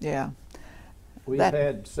reapportionment. Yeah. We've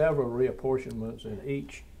had several reapportionments, and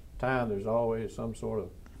each time there's always some sort of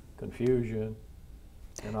confusion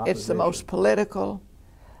and opposition. It's the most political,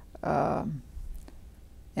 in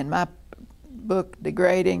my book,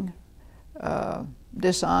 degrading,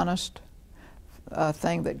 dishonest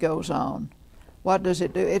thing that goes on. What does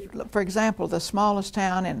it do? For example, the smallest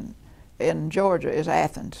town in Georgia is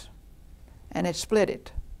Athens, and it split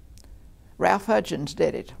it. Ralph Hudgens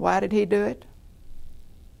did it. Why did he do it?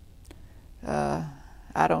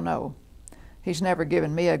 I don't know. He's never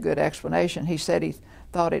given me a good explanation. He said he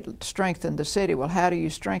thought it strengthened the city. Well, how do you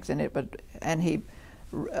strengthen it? And he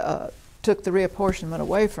took the reapportionment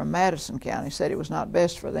away from Madison County, said it was not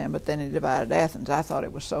best for them, but then he divided Athens. I thought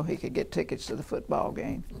it was so he could get tickets to the football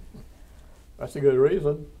game. That's a good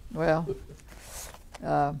reason. Well,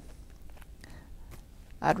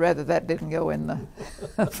 I'd rather that didn't go in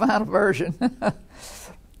the final version.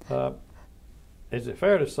 Is it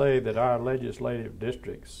fair to say that our legislative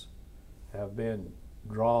districts have been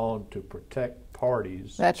drawn to protect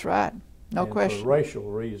parties? That's right. No question. For racial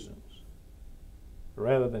reasons,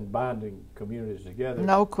 rather than binding communities together?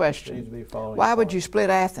 No question. Seems to be falling Why apart. would you split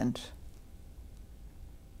Athens?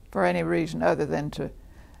 For any reason other than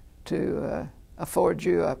to afford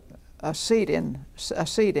you a seat in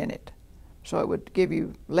it, so it would give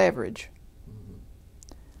you leverage.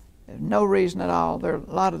 No reason at all. There are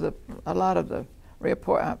a lot of the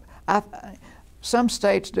report. some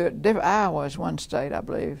states do it different. Iowa is one state, I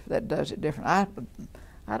believe, that does it different. I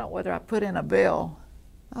don't know whether I put in a bill.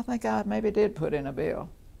 I think I maybe did put in a bill.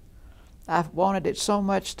 I wanted it so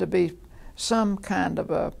much to be some kind of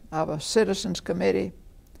a citizens committee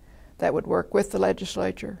that would work with the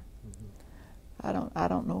legislature. I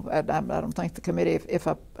don't know. I don't think the committee.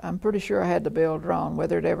 I'm pretty sure I had the bill drawn.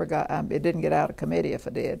 Whether it ever got, it didn't get out of committee if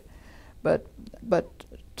it did, but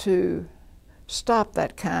to stop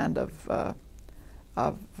that kind of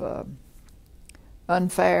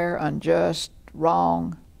unfair, unjust,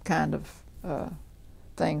 wrong kind of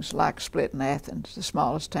things like splitting Athens, the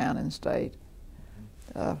smallest town in the state,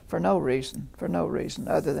 for no reason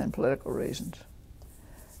other than political reasons,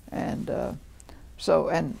 and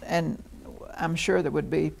I'm sure there would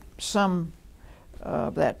be some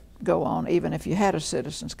that go on even if you had a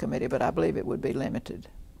citizens committee, but I believe it would be limited.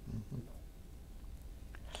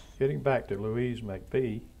 Getting back to Louise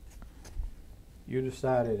McBee, you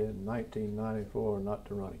decided in 1994 not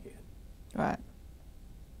to run again. Right.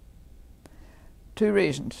 2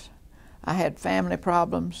 reasons. I had family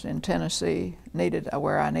problems in Tennessee,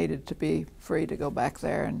 where I needed to be free to go back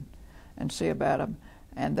there and see about them.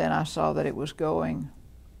 And then I saw that it was going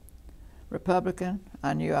Republican.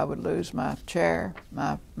 I knew I would lose my chair,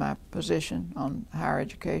 my position on higher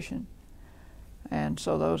education. And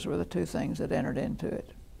so those were the 2 things that entered into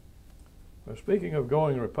it. Well, speaking of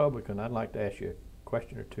going Republican, I'd like to ask you a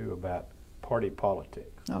question or two about party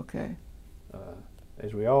politics. Okay.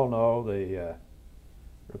 As we all know, the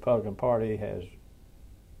Republican Party has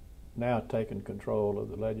now taken control of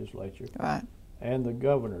the legislature, right, and the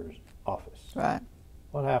governor's office. Right.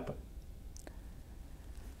 What happened?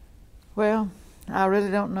 Well, I really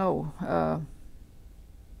don't know.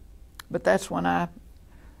 But that's when I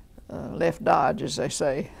left Dodge, as they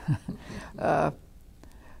say.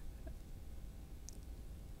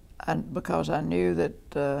 Because I knew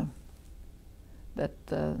that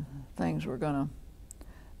things were going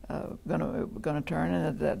to turn,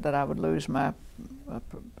 and that I would lose my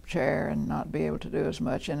chair and not be able to do as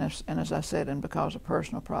much, and as I said, and because of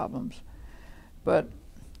personal problems. But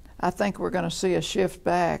I think we're going to see a shift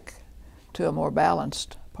back to a more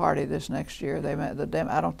balanced party this next year.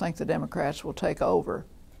 I don't think the Democrats will take over,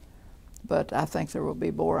 but I think there will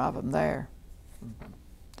be more of them there. Mm-hmm.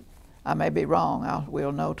 I may be wrong.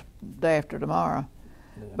 We'll know day after tomorrow.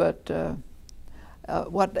 Yeah. But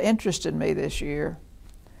what interested me this year,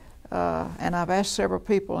 and I've asked several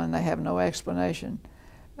people and they have no explanation,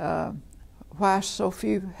 why so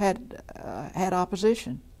few had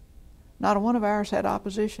opposition. Not a one of ours had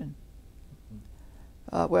opposition.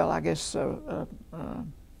 Well, I guess I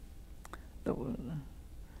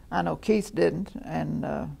know Keith didn't, and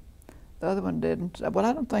the other one didn't. Well,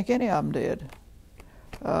 I don't think any of them did.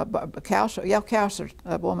 But Caucus,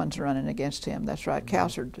 a woman's running against him. That's right.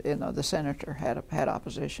 Caucus, the senator, had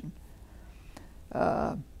opposition.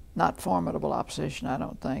 Not formidable opposition, I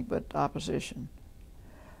don't think, but opposition.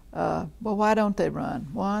 Well, why don't they run?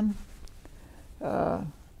 One,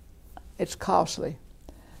 it's costly.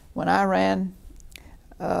 When I ran,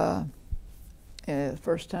 first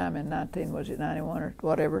time in 91 or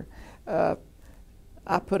whatever, I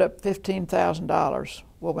put up $15,000.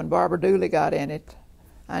 Well, when Barbara Dooley got in it,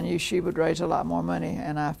 I knew she would raise a lot more money,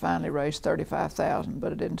 and I finally raised $35,000,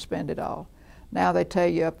 but I didn't spend it all. Now they tell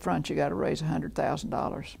you up front you got to raise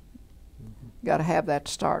 $100,000. You got to have that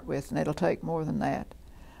to start with, and it'll take more than that.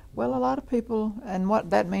 Well, a lot of people, and what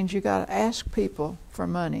that means, you got to ask people for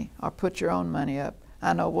money or put your own money up.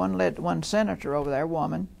 I know one senator over there,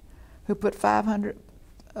 woman, who put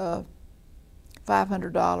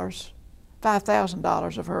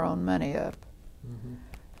 $5,000 of her own money up. Mm-hmm.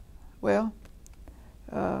 Well,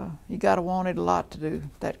 you got to want it a lot to do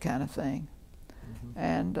that kind of thing. Mm-hmm.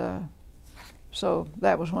 And so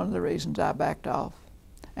that was one of the reasons I backed off.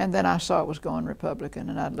 And then I saw it was going Republican,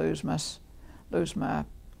 and I'd lose my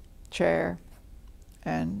chair,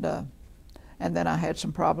 and then I had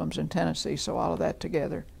some problems in Tennessee. So all of that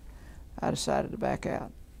together, I decided to back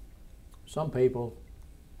out. Some people,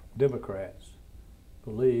 Democrats,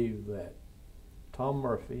 believe that Tom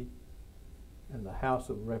Murphy and the House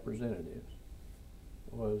of Representatives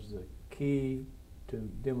was the key to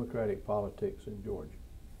Democratic politics in Georgia.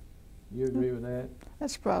 You agree with that?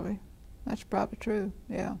 That's probably true.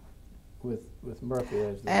 Yeah. With Murphy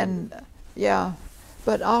as the leader. Yeah,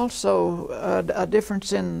 but also a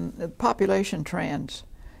difference in population trends.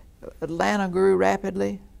 Atlanta grew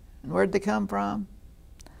rapidly, and where'd they come from?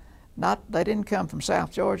 They didn't come from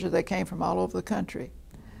South Georgia. They came from all over the country,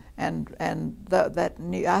 and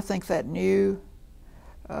I think that new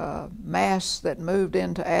mass that moved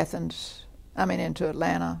into into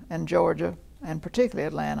Atlanta and Georgia and particularly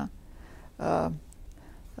Atlanta,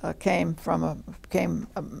 came from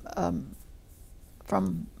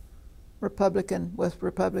Republican with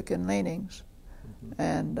Republican leanings,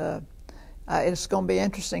 and it's going to be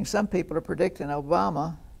interesting. Some people are predicting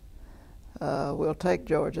Obama will take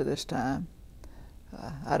Georgia this time.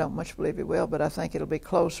 I don't much believe he will, but I think it'll be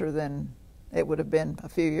closer than it would have been a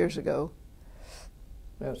few years ago.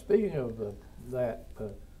 Now, speaking of that,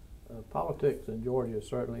 politics in Georgia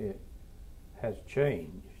certainly has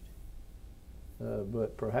changed,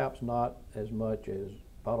 but perhaps not as much as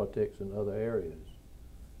politics in other areas.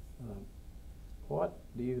 What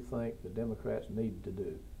do you think the Democrats need to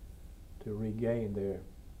do to regain their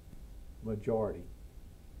majority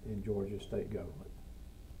in Georgia state government?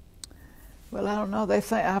 Well, I don't know. They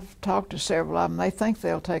think, I've talked to several of them. They think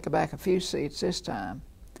they'll take back a few seats this time.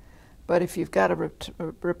 But if you've got a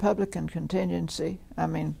Republican contingency, I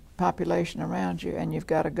mean population around you, and you've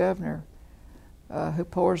got a governor who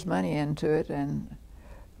pours money into it, and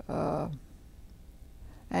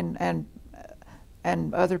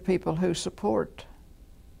other people who support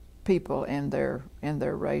people in their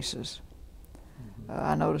races.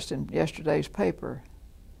 I noticed in yesterday's paper,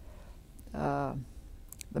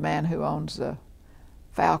 the man who owns the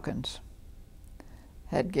Falcons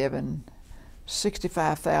had given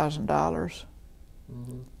 $65,000,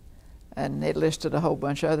 and it listed a whole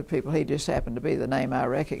bunch of other people. He just happened to be the name I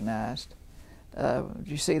recognized. Did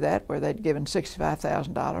you see that, where they'd given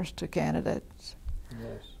 $65,000 to candidates?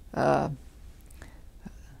 Yes.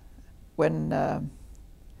 When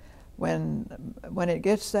it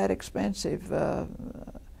gets that expensive,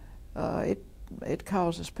 it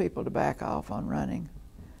causes people to back off on running.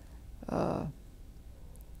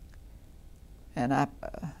 And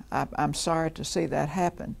I'm sorry to see that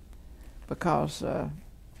happen, because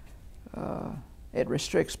it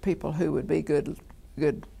restricts people who would be good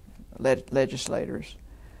legislators,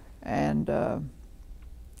 and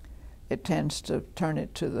it tends to turn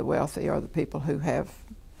it to the wealthy or the people who have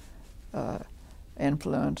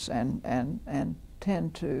influence, and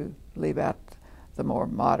tend to leave out the more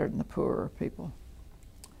moderate and the poorer people.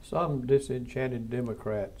 Some disenchanted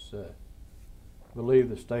Democrats believe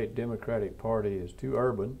the state Democratic Party is too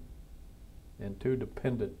urban and too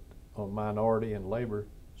dependent on minority and labor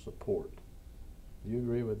support. Do you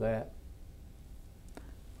agree with that?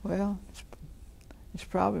 Well, it's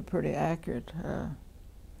probably pretty accurate.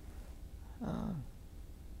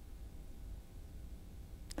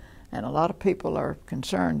 And a lot of people are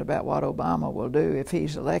concerned about what Obama will do if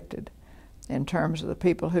he's elected, in terms of the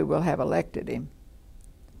people who will have elected him,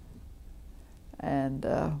 and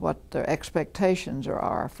what their expectations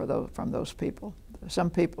are from those people. Some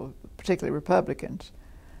people, particularly Republicans,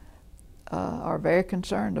 are very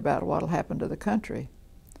concerned about what will happen to the country.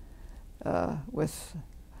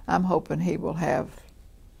 I'm hoping he will have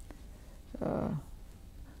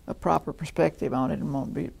a proper perspective on it and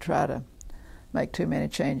won't try to make too many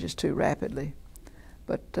changes too rapidly.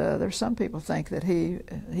 But there's some people think that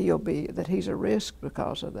he's a risk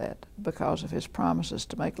because of that, because of his promises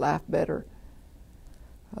to make life better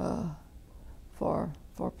for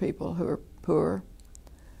people who are poor,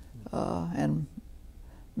 and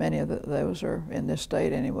many of those are in this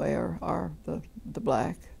state anyway are the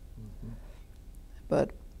black.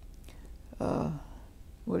 But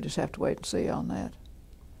we'll just have to wait and see on that.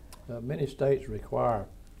 Many states require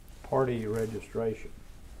party registration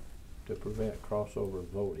to prevent crossover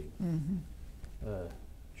voting.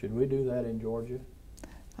 Should we do that in Georgia?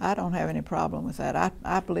 I don't have any problem with that.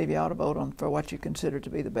 I believe you ought to vote for what you consider to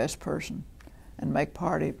be the best person, and make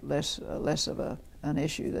party less of an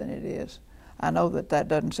issue than it is. I know that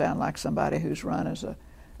doesn't sound like somebody who's run as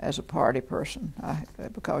a party person,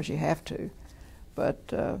 because you have to,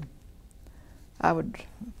 but I wouldn't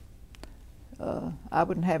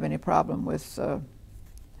have any problem with.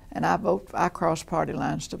 And I cross party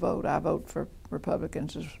lines to vote. I vote for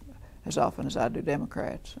Republicans as often as I do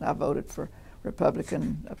Democrats. I voted for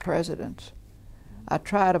Republican presidents. I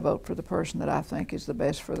try to vote for the person that I think is the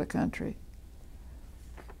best for the country.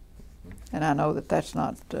 And I know that that's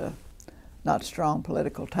not strong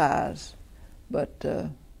political ties, but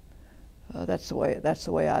that's the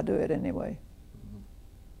way I do it anyway.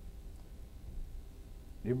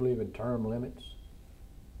 Do you believe in term limits?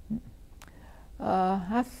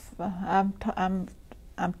 I'm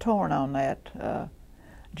torn on that.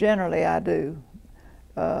 Generally, I do.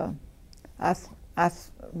 But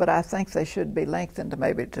I think they should be lengthened to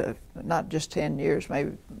maybe to not just 10 years,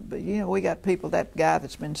 maybe. But we got people. That guy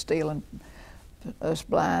that's been stealing us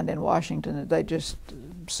blind in Washington that they just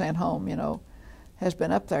sent home, has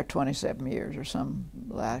been up there 27 years or something.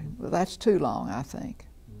 Well, that's too long, I think.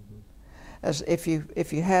 as if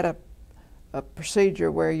you had a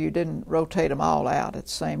procedure where you didn't rotate them all out at the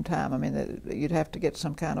same time. I mean, you'd have to get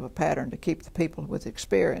some kind of a pattern to keep the people with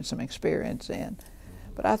experience, some experience in.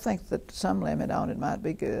 But I think that some limit on it might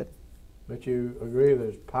be good. But you agree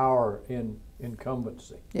there's power in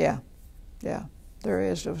incumbency? Yeah, yeah, there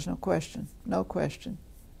is. There was no question, no question.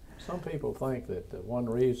 Some people think that one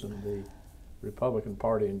reason the Republican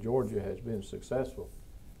Party in Georgia has been successful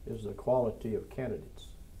is the quality of candidates.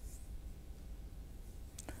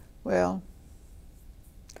 Well,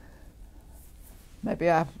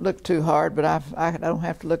 maybe I look too hard, but I don't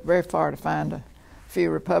have to look very far to find a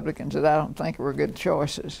few Republicans that I don't think were good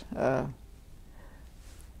choices.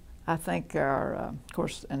 I think of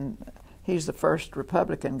course, and he's the first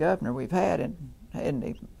Republican governor we've had,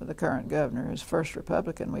 in the current governor is the first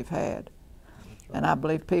Republican we've had. Right. And I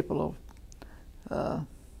believe people will,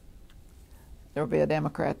 there'll be a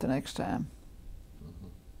Democrat the next time.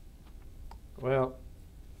 Mm-hmm. Well,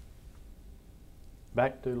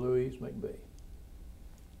 back to Louise McBee.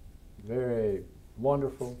 Very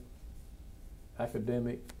wonderful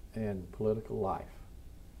academic and political life.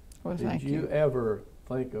 Well, thank you. Did you ever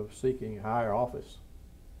think of seeking higher office?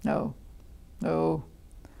 No, no,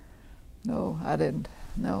 no, I didn't.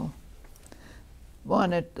 No.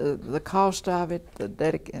 One, the cost of it,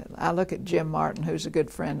 I look at Jim Martin, who's a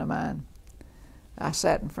good friend of mine. I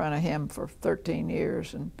sat in front of him for 13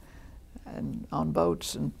 years and on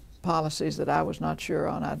votes and policies that I was not sure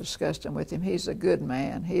on. I discussed them with him. He's a good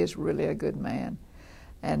man. He is really a good man.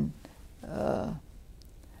 And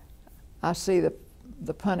I see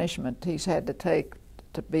the punishment he's had to take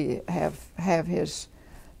to have his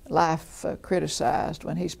life criticized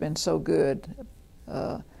when he's been so good.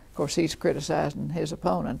 Of course, he's criticizing his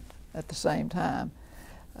opponent at the same time.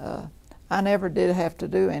 I never did have to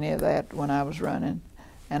do any of that when I was running,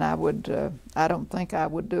 and I don't think I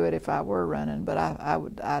would do it if I were running. But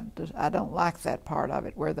I don't like that part of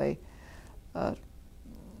it where they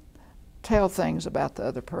tell things about the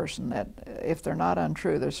other person that, if they're not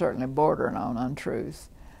untrue, they're certainly bordering on untruth,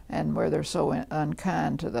 and where they're so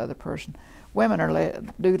unkind to the other person.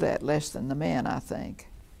 Women do that less than the men, I think.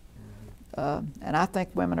 And I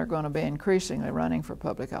think women are going to be increasingly running for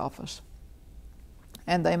public office.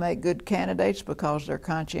 And they make good candidates because they're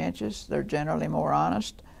conscientious. They're generally more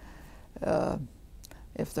honest.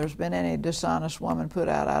 If there's been any dishonest woman put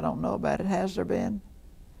out, I don't know about it. Has there been?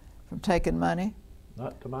 From taking money?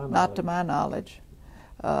 Not to my knowledge. Not to my knowledge.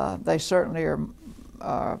 They certainly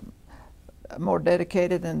are more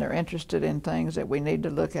dedicated, and they're interested in things that we need to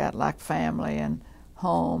look at, like family and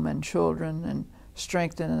home and children and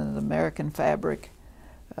strengthening the American fabric.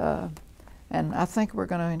 And I think we're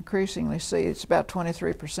going to increasingly see, it's about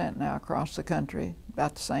 23% now across the country,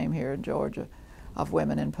 about the same here in Georgia, of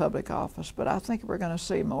women in public office. But I think we're going to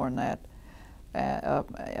see more than that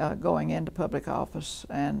going into public office,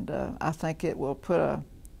 and I think it will put a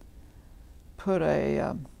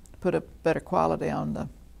better quality on the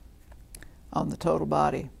total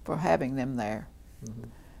body for having them there.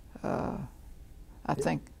 Mm-hmm. I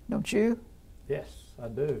think, don't you? Yes, I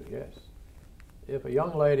do, yes. If a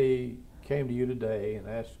young lady came to you today and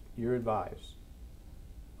asked your advice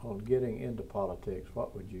on getting into politics,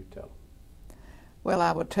 what would you tell them? Well,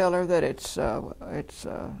 I would tell her that it's a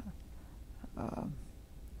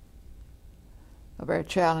very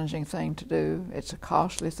challenging thing to do. It's a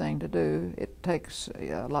costly thing to do. It takes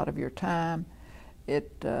a lot of your time.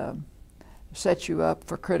 It sets you up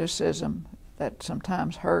for criticism that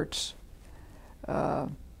sometimes hurts.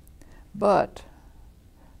 But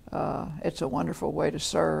it's a wonderful way to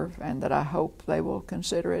serve, and that I hope they will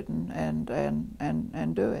consider it and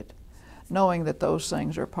do it, knowing that those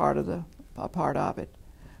things are part of it.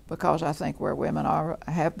 Because I think where women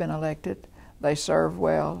have been elected, they serve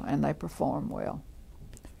well and they perform well.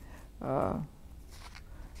 I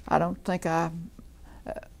don't think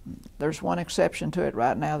there's one exception to it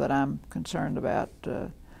right now that I'm concerned about.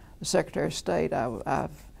 The Secretary of State, I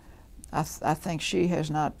think she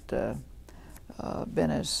has not been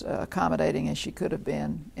as accommodating as she could have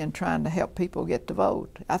been in trying to help people get to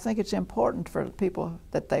vote. I think it's important for people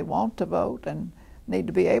that they want to vote and need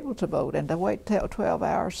to be able to vote, and to wait till 12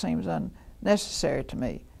 hours seems unnecessary to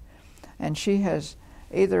me. And she has,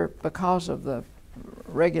 either because of the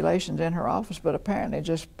regulations in her office, but apparently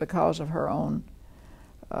just because of her own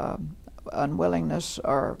unwillingness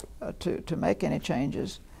or to make any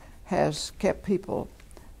changes, has kept people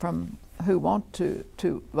from who want to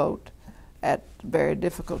vote at very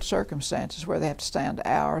difficult circumstances where they have to stand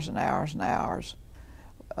hours and hours and hours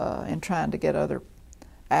in trying to get other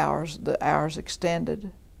hours, the hours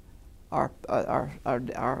extended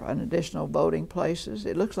an additional voting places.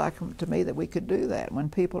 It looks like to me that we could do that when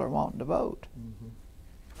people are wanting to vote. Mm-hmm.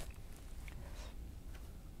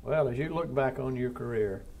 Well, as you look back on your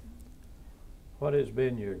career, what has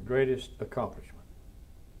been your greatest accomplishment?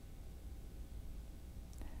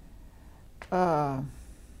 Well,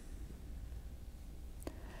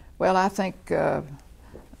 I think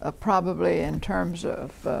probably in terms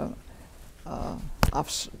of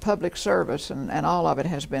public service, and all of it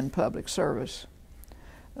has been public service,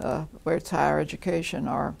 where it's higher education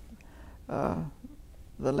or the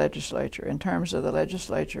legislature. In terms of the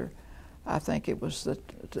legislature, I think it was the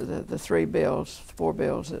 4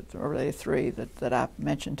 bills, that, or really 3 that I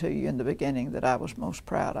mentioned to you in the beginning that I was most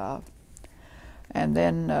proud of. And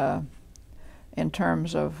then in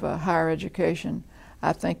terms of higher education,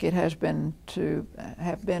 I think it has been to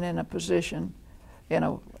have been in a position,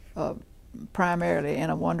 primarily in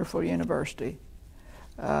a wonderful university,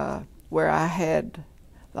 where I had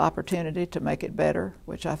the opportunity to make it better,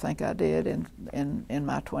 which I think I did in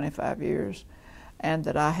my 25 years, and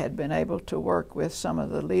that I had been able to work with some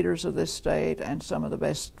of the leaders of this state and some of the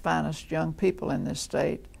best, finest young people in this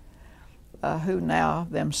state who now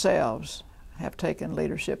themselves have taken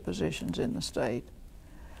leadership positions in the state.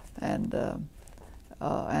 And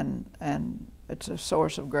it's a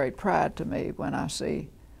source of great pride to me when I see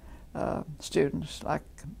students like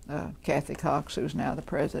Kathy Cox, who's now the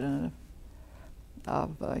president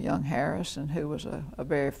of Young Harris, and who was a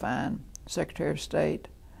very fine Secretary of State,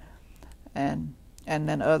 and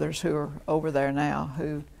then others who are over there now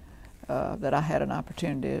who that I had an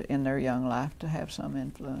opportunity in their young life to have some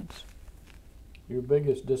influence. Your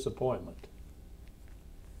biggest disappointment?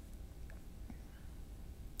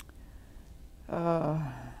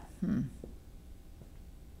 Well,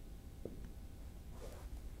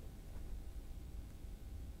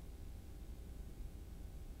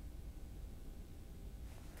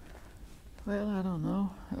 I don't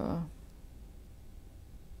know.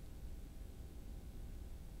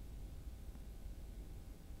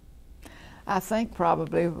 I think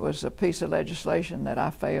probably it was a piece of legislation that I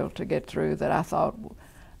failed to get through that I thought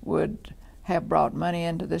would have brought money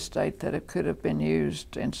into this state that it could have been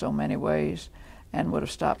used in so many ways and would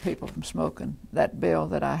have stopped people from smoking. That bill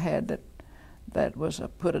that I had that was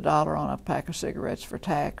put $1 on a pack of cigarettes for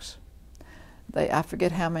tax. I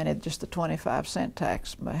forget how many, just the 25-cent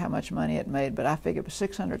tax, how much money it made, but I figure it was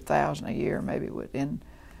 $600,000 a year maybe in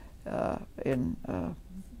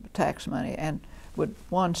tax money, and would,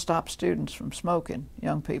 one, stop students from smoking,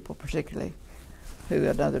 young people particularly, who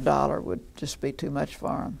another $1 would just be too much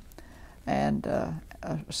for them. And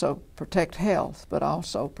so protect health, but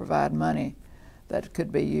also provide money that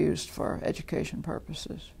could be used for education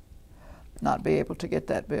purposes. Not be able to get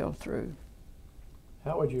that bill through.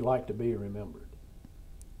 How would you like to be remembered?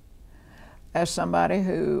 As somebody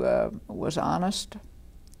who was honest,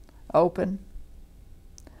 open,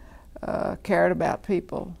 cared about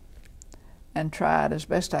people, and tried as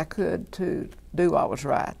best I could to do what was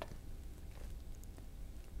right.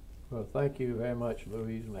 Well, thank you very much,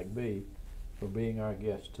 Louise McBee, for being our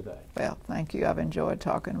guest today. Well, thank you. I've enjoyed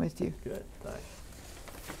talking with you. Good, thanks.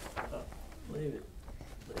 Leave it.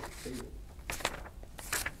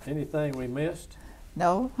 Anything we missed?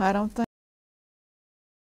 No, I don't think.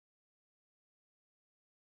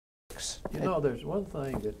 You know, there's one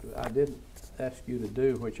thing that I didn't ask you to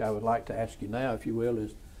do, which I would like to ask you now, if you will,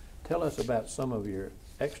 is tell us about some of your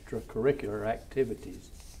extracurricular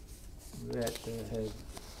activities that have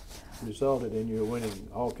resulted in you winning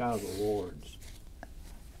all kinds of awards.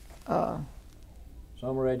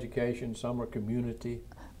 Some are education, some are community.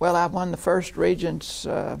 Well, I won the first Regents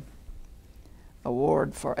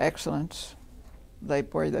Award for Excellence.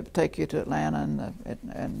 Where they take you to Atlanta,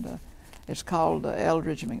 and it's called the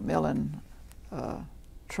Eldridge McMillan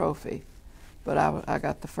Trophy. But I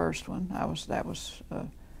got the first one. That was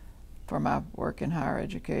for my work in higher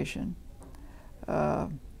education.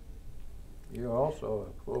 You're also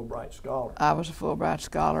a Fulbright scholar. I was a Fulbright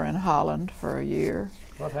scholar in Holland for a year.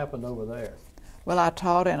 What happened over there? Well, I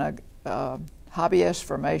taught in a hobbyist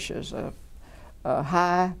formations, a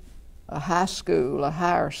high school, a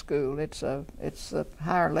higher school. It's a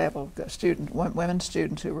higher level student, women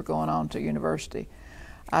students who were going on to university.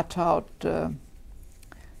 I taught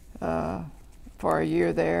for a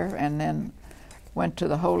year there, and then went to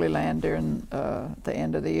the Holy Land during the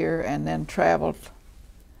end of the year, and then traveled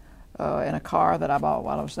in a car that I bought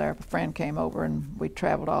while I was there. A friend came over, and we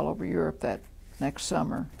traveled all over Europe that next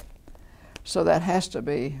summer. So that has to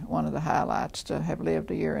be one of the highlights, to have lived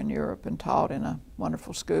a year in Europe and taught in a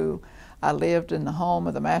wonderful school. I lived in the home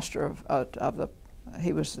of the master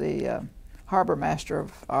he was the harbor master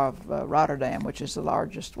of Rotterdam, which is the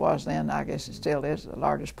largest, was then, I guess it still is, the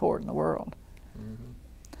largest port in the world. Mm-hmm.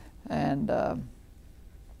 And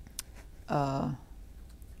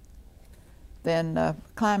then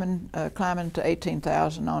climbing to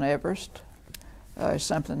 18,000 on Everest is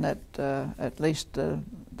something that, at least the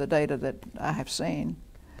data that I have seen,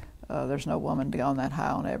 there's no woman gone that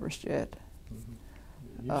high on Everest yet.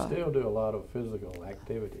 Mm-hmm. You still do a lot of physical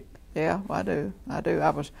activity. Yeah, I do.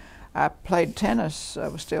 I played tennis. I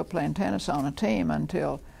was still playing tennis on a team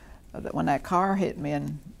until when that car hit me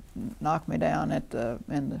and knocked me down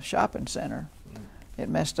in the shopping center. It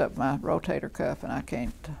messed up my rotator cuff, and I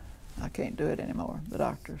can't do it anymore. The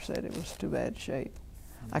doctor said it was too bad shape.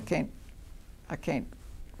 I can't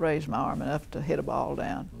raise my arm enough to hit a ball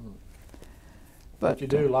down. But you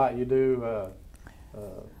do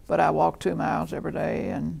but I walk 2 miles every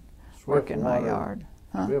day and work in my yard.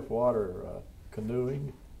 Swift water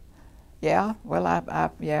canoeing. Yeah, well,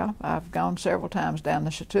 I've gone several times down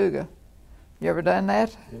the Chattooga. You ever done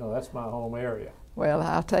that? You know, that's my home area. Well,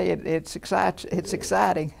 I'll tell you, it's exciting.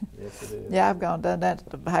 Yes, it is. Yeah, I've done that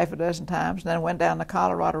half a dozen times. Then went down the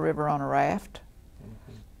Colorado River on a raft.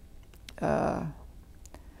 Mm-hmm.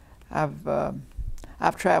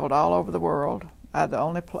 I've traveled all over the world. The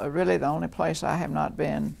only place I have not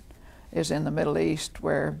been is in the Middle East,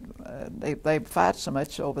 where they fight so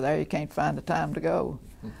much over there you can't find the time to go.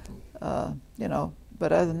 You know,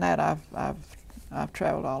 but other than that, I've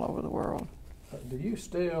traveled all over the world. Do you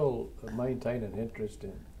still maintain an interest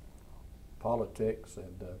in politics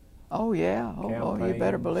and Oh yeah, oh you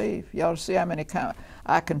better believe. You ought to see how many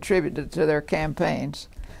I contributed to their campaigns.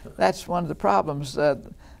 That's one of the problems. I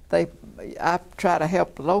try to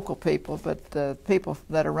help the local people, but the people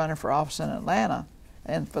that are running for office in Atlanta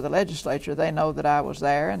and for the legislature, they know that I was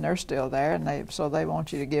there and they're still there, and so they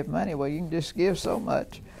want you to give money. Well, you can just give so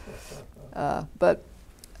much.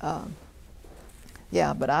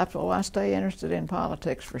 Yeah, but I stay interested in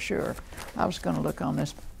politics for sure. I was going to look on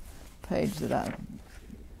this page that I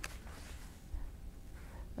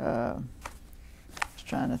was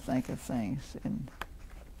trying to think of things.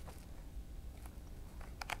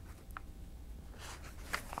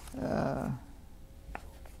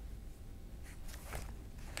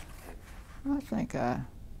 I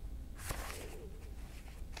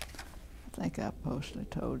think I mostly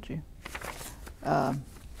told you.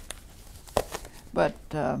 But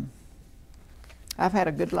I've had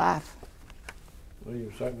a good life. Well,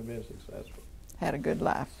 you've certainly been successful. Had a good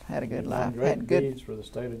life. Had a good life. Great deeds for the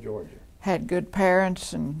state of Georgia. Had good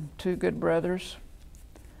parents and 2 good brothers,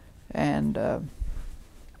 and I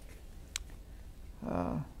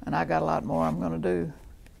got a lot more I'm going to do.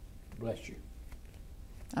 Bless you.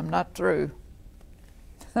 I'm not through.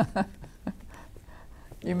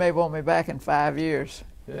 You may want me back in 5 years.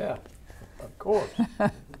 Yeah, of course.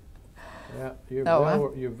 Yeah,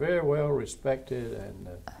 you're very well respected and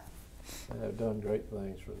have done great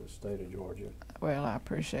things for the state of Georgia. Well, I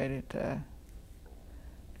appreciate it.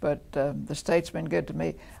 But the state's been good to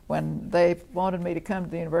me. When they wanted me to come to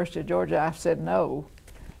the University of Georgia, I said no.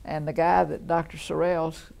 And the guy, Dr.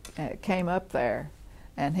 Sorrells, came up there,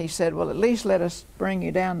 and he said, well, at least let us bring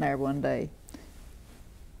you down there one day.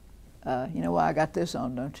 You know why I got this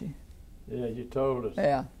on, don't you? Yeah, you told us.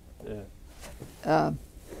 Yeah. Yeah.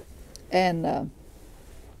 And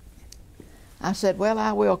I said, well,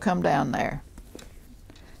 I will come down there.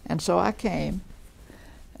 And so I came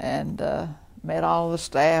and met all the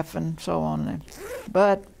staff and so on.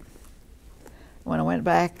 But when I went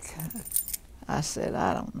back, I said,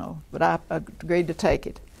 I don't know. But I agreed to take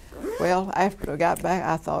it. Well, after I got back,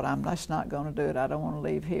 I thought, I'm just not going to do it. I don't want to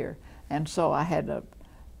leave here. And so I had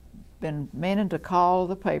been meaning to call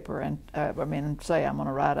the paper and say I'm going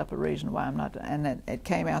to write up a reason why I'm not. And then it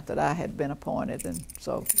came out that I had been appointed, and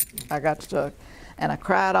so I got stuck. And I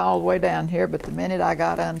cried all the way down here, but the minute I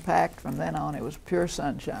got unpacked from then on, it was pure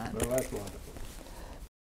sunshine. Well, that's wonderful.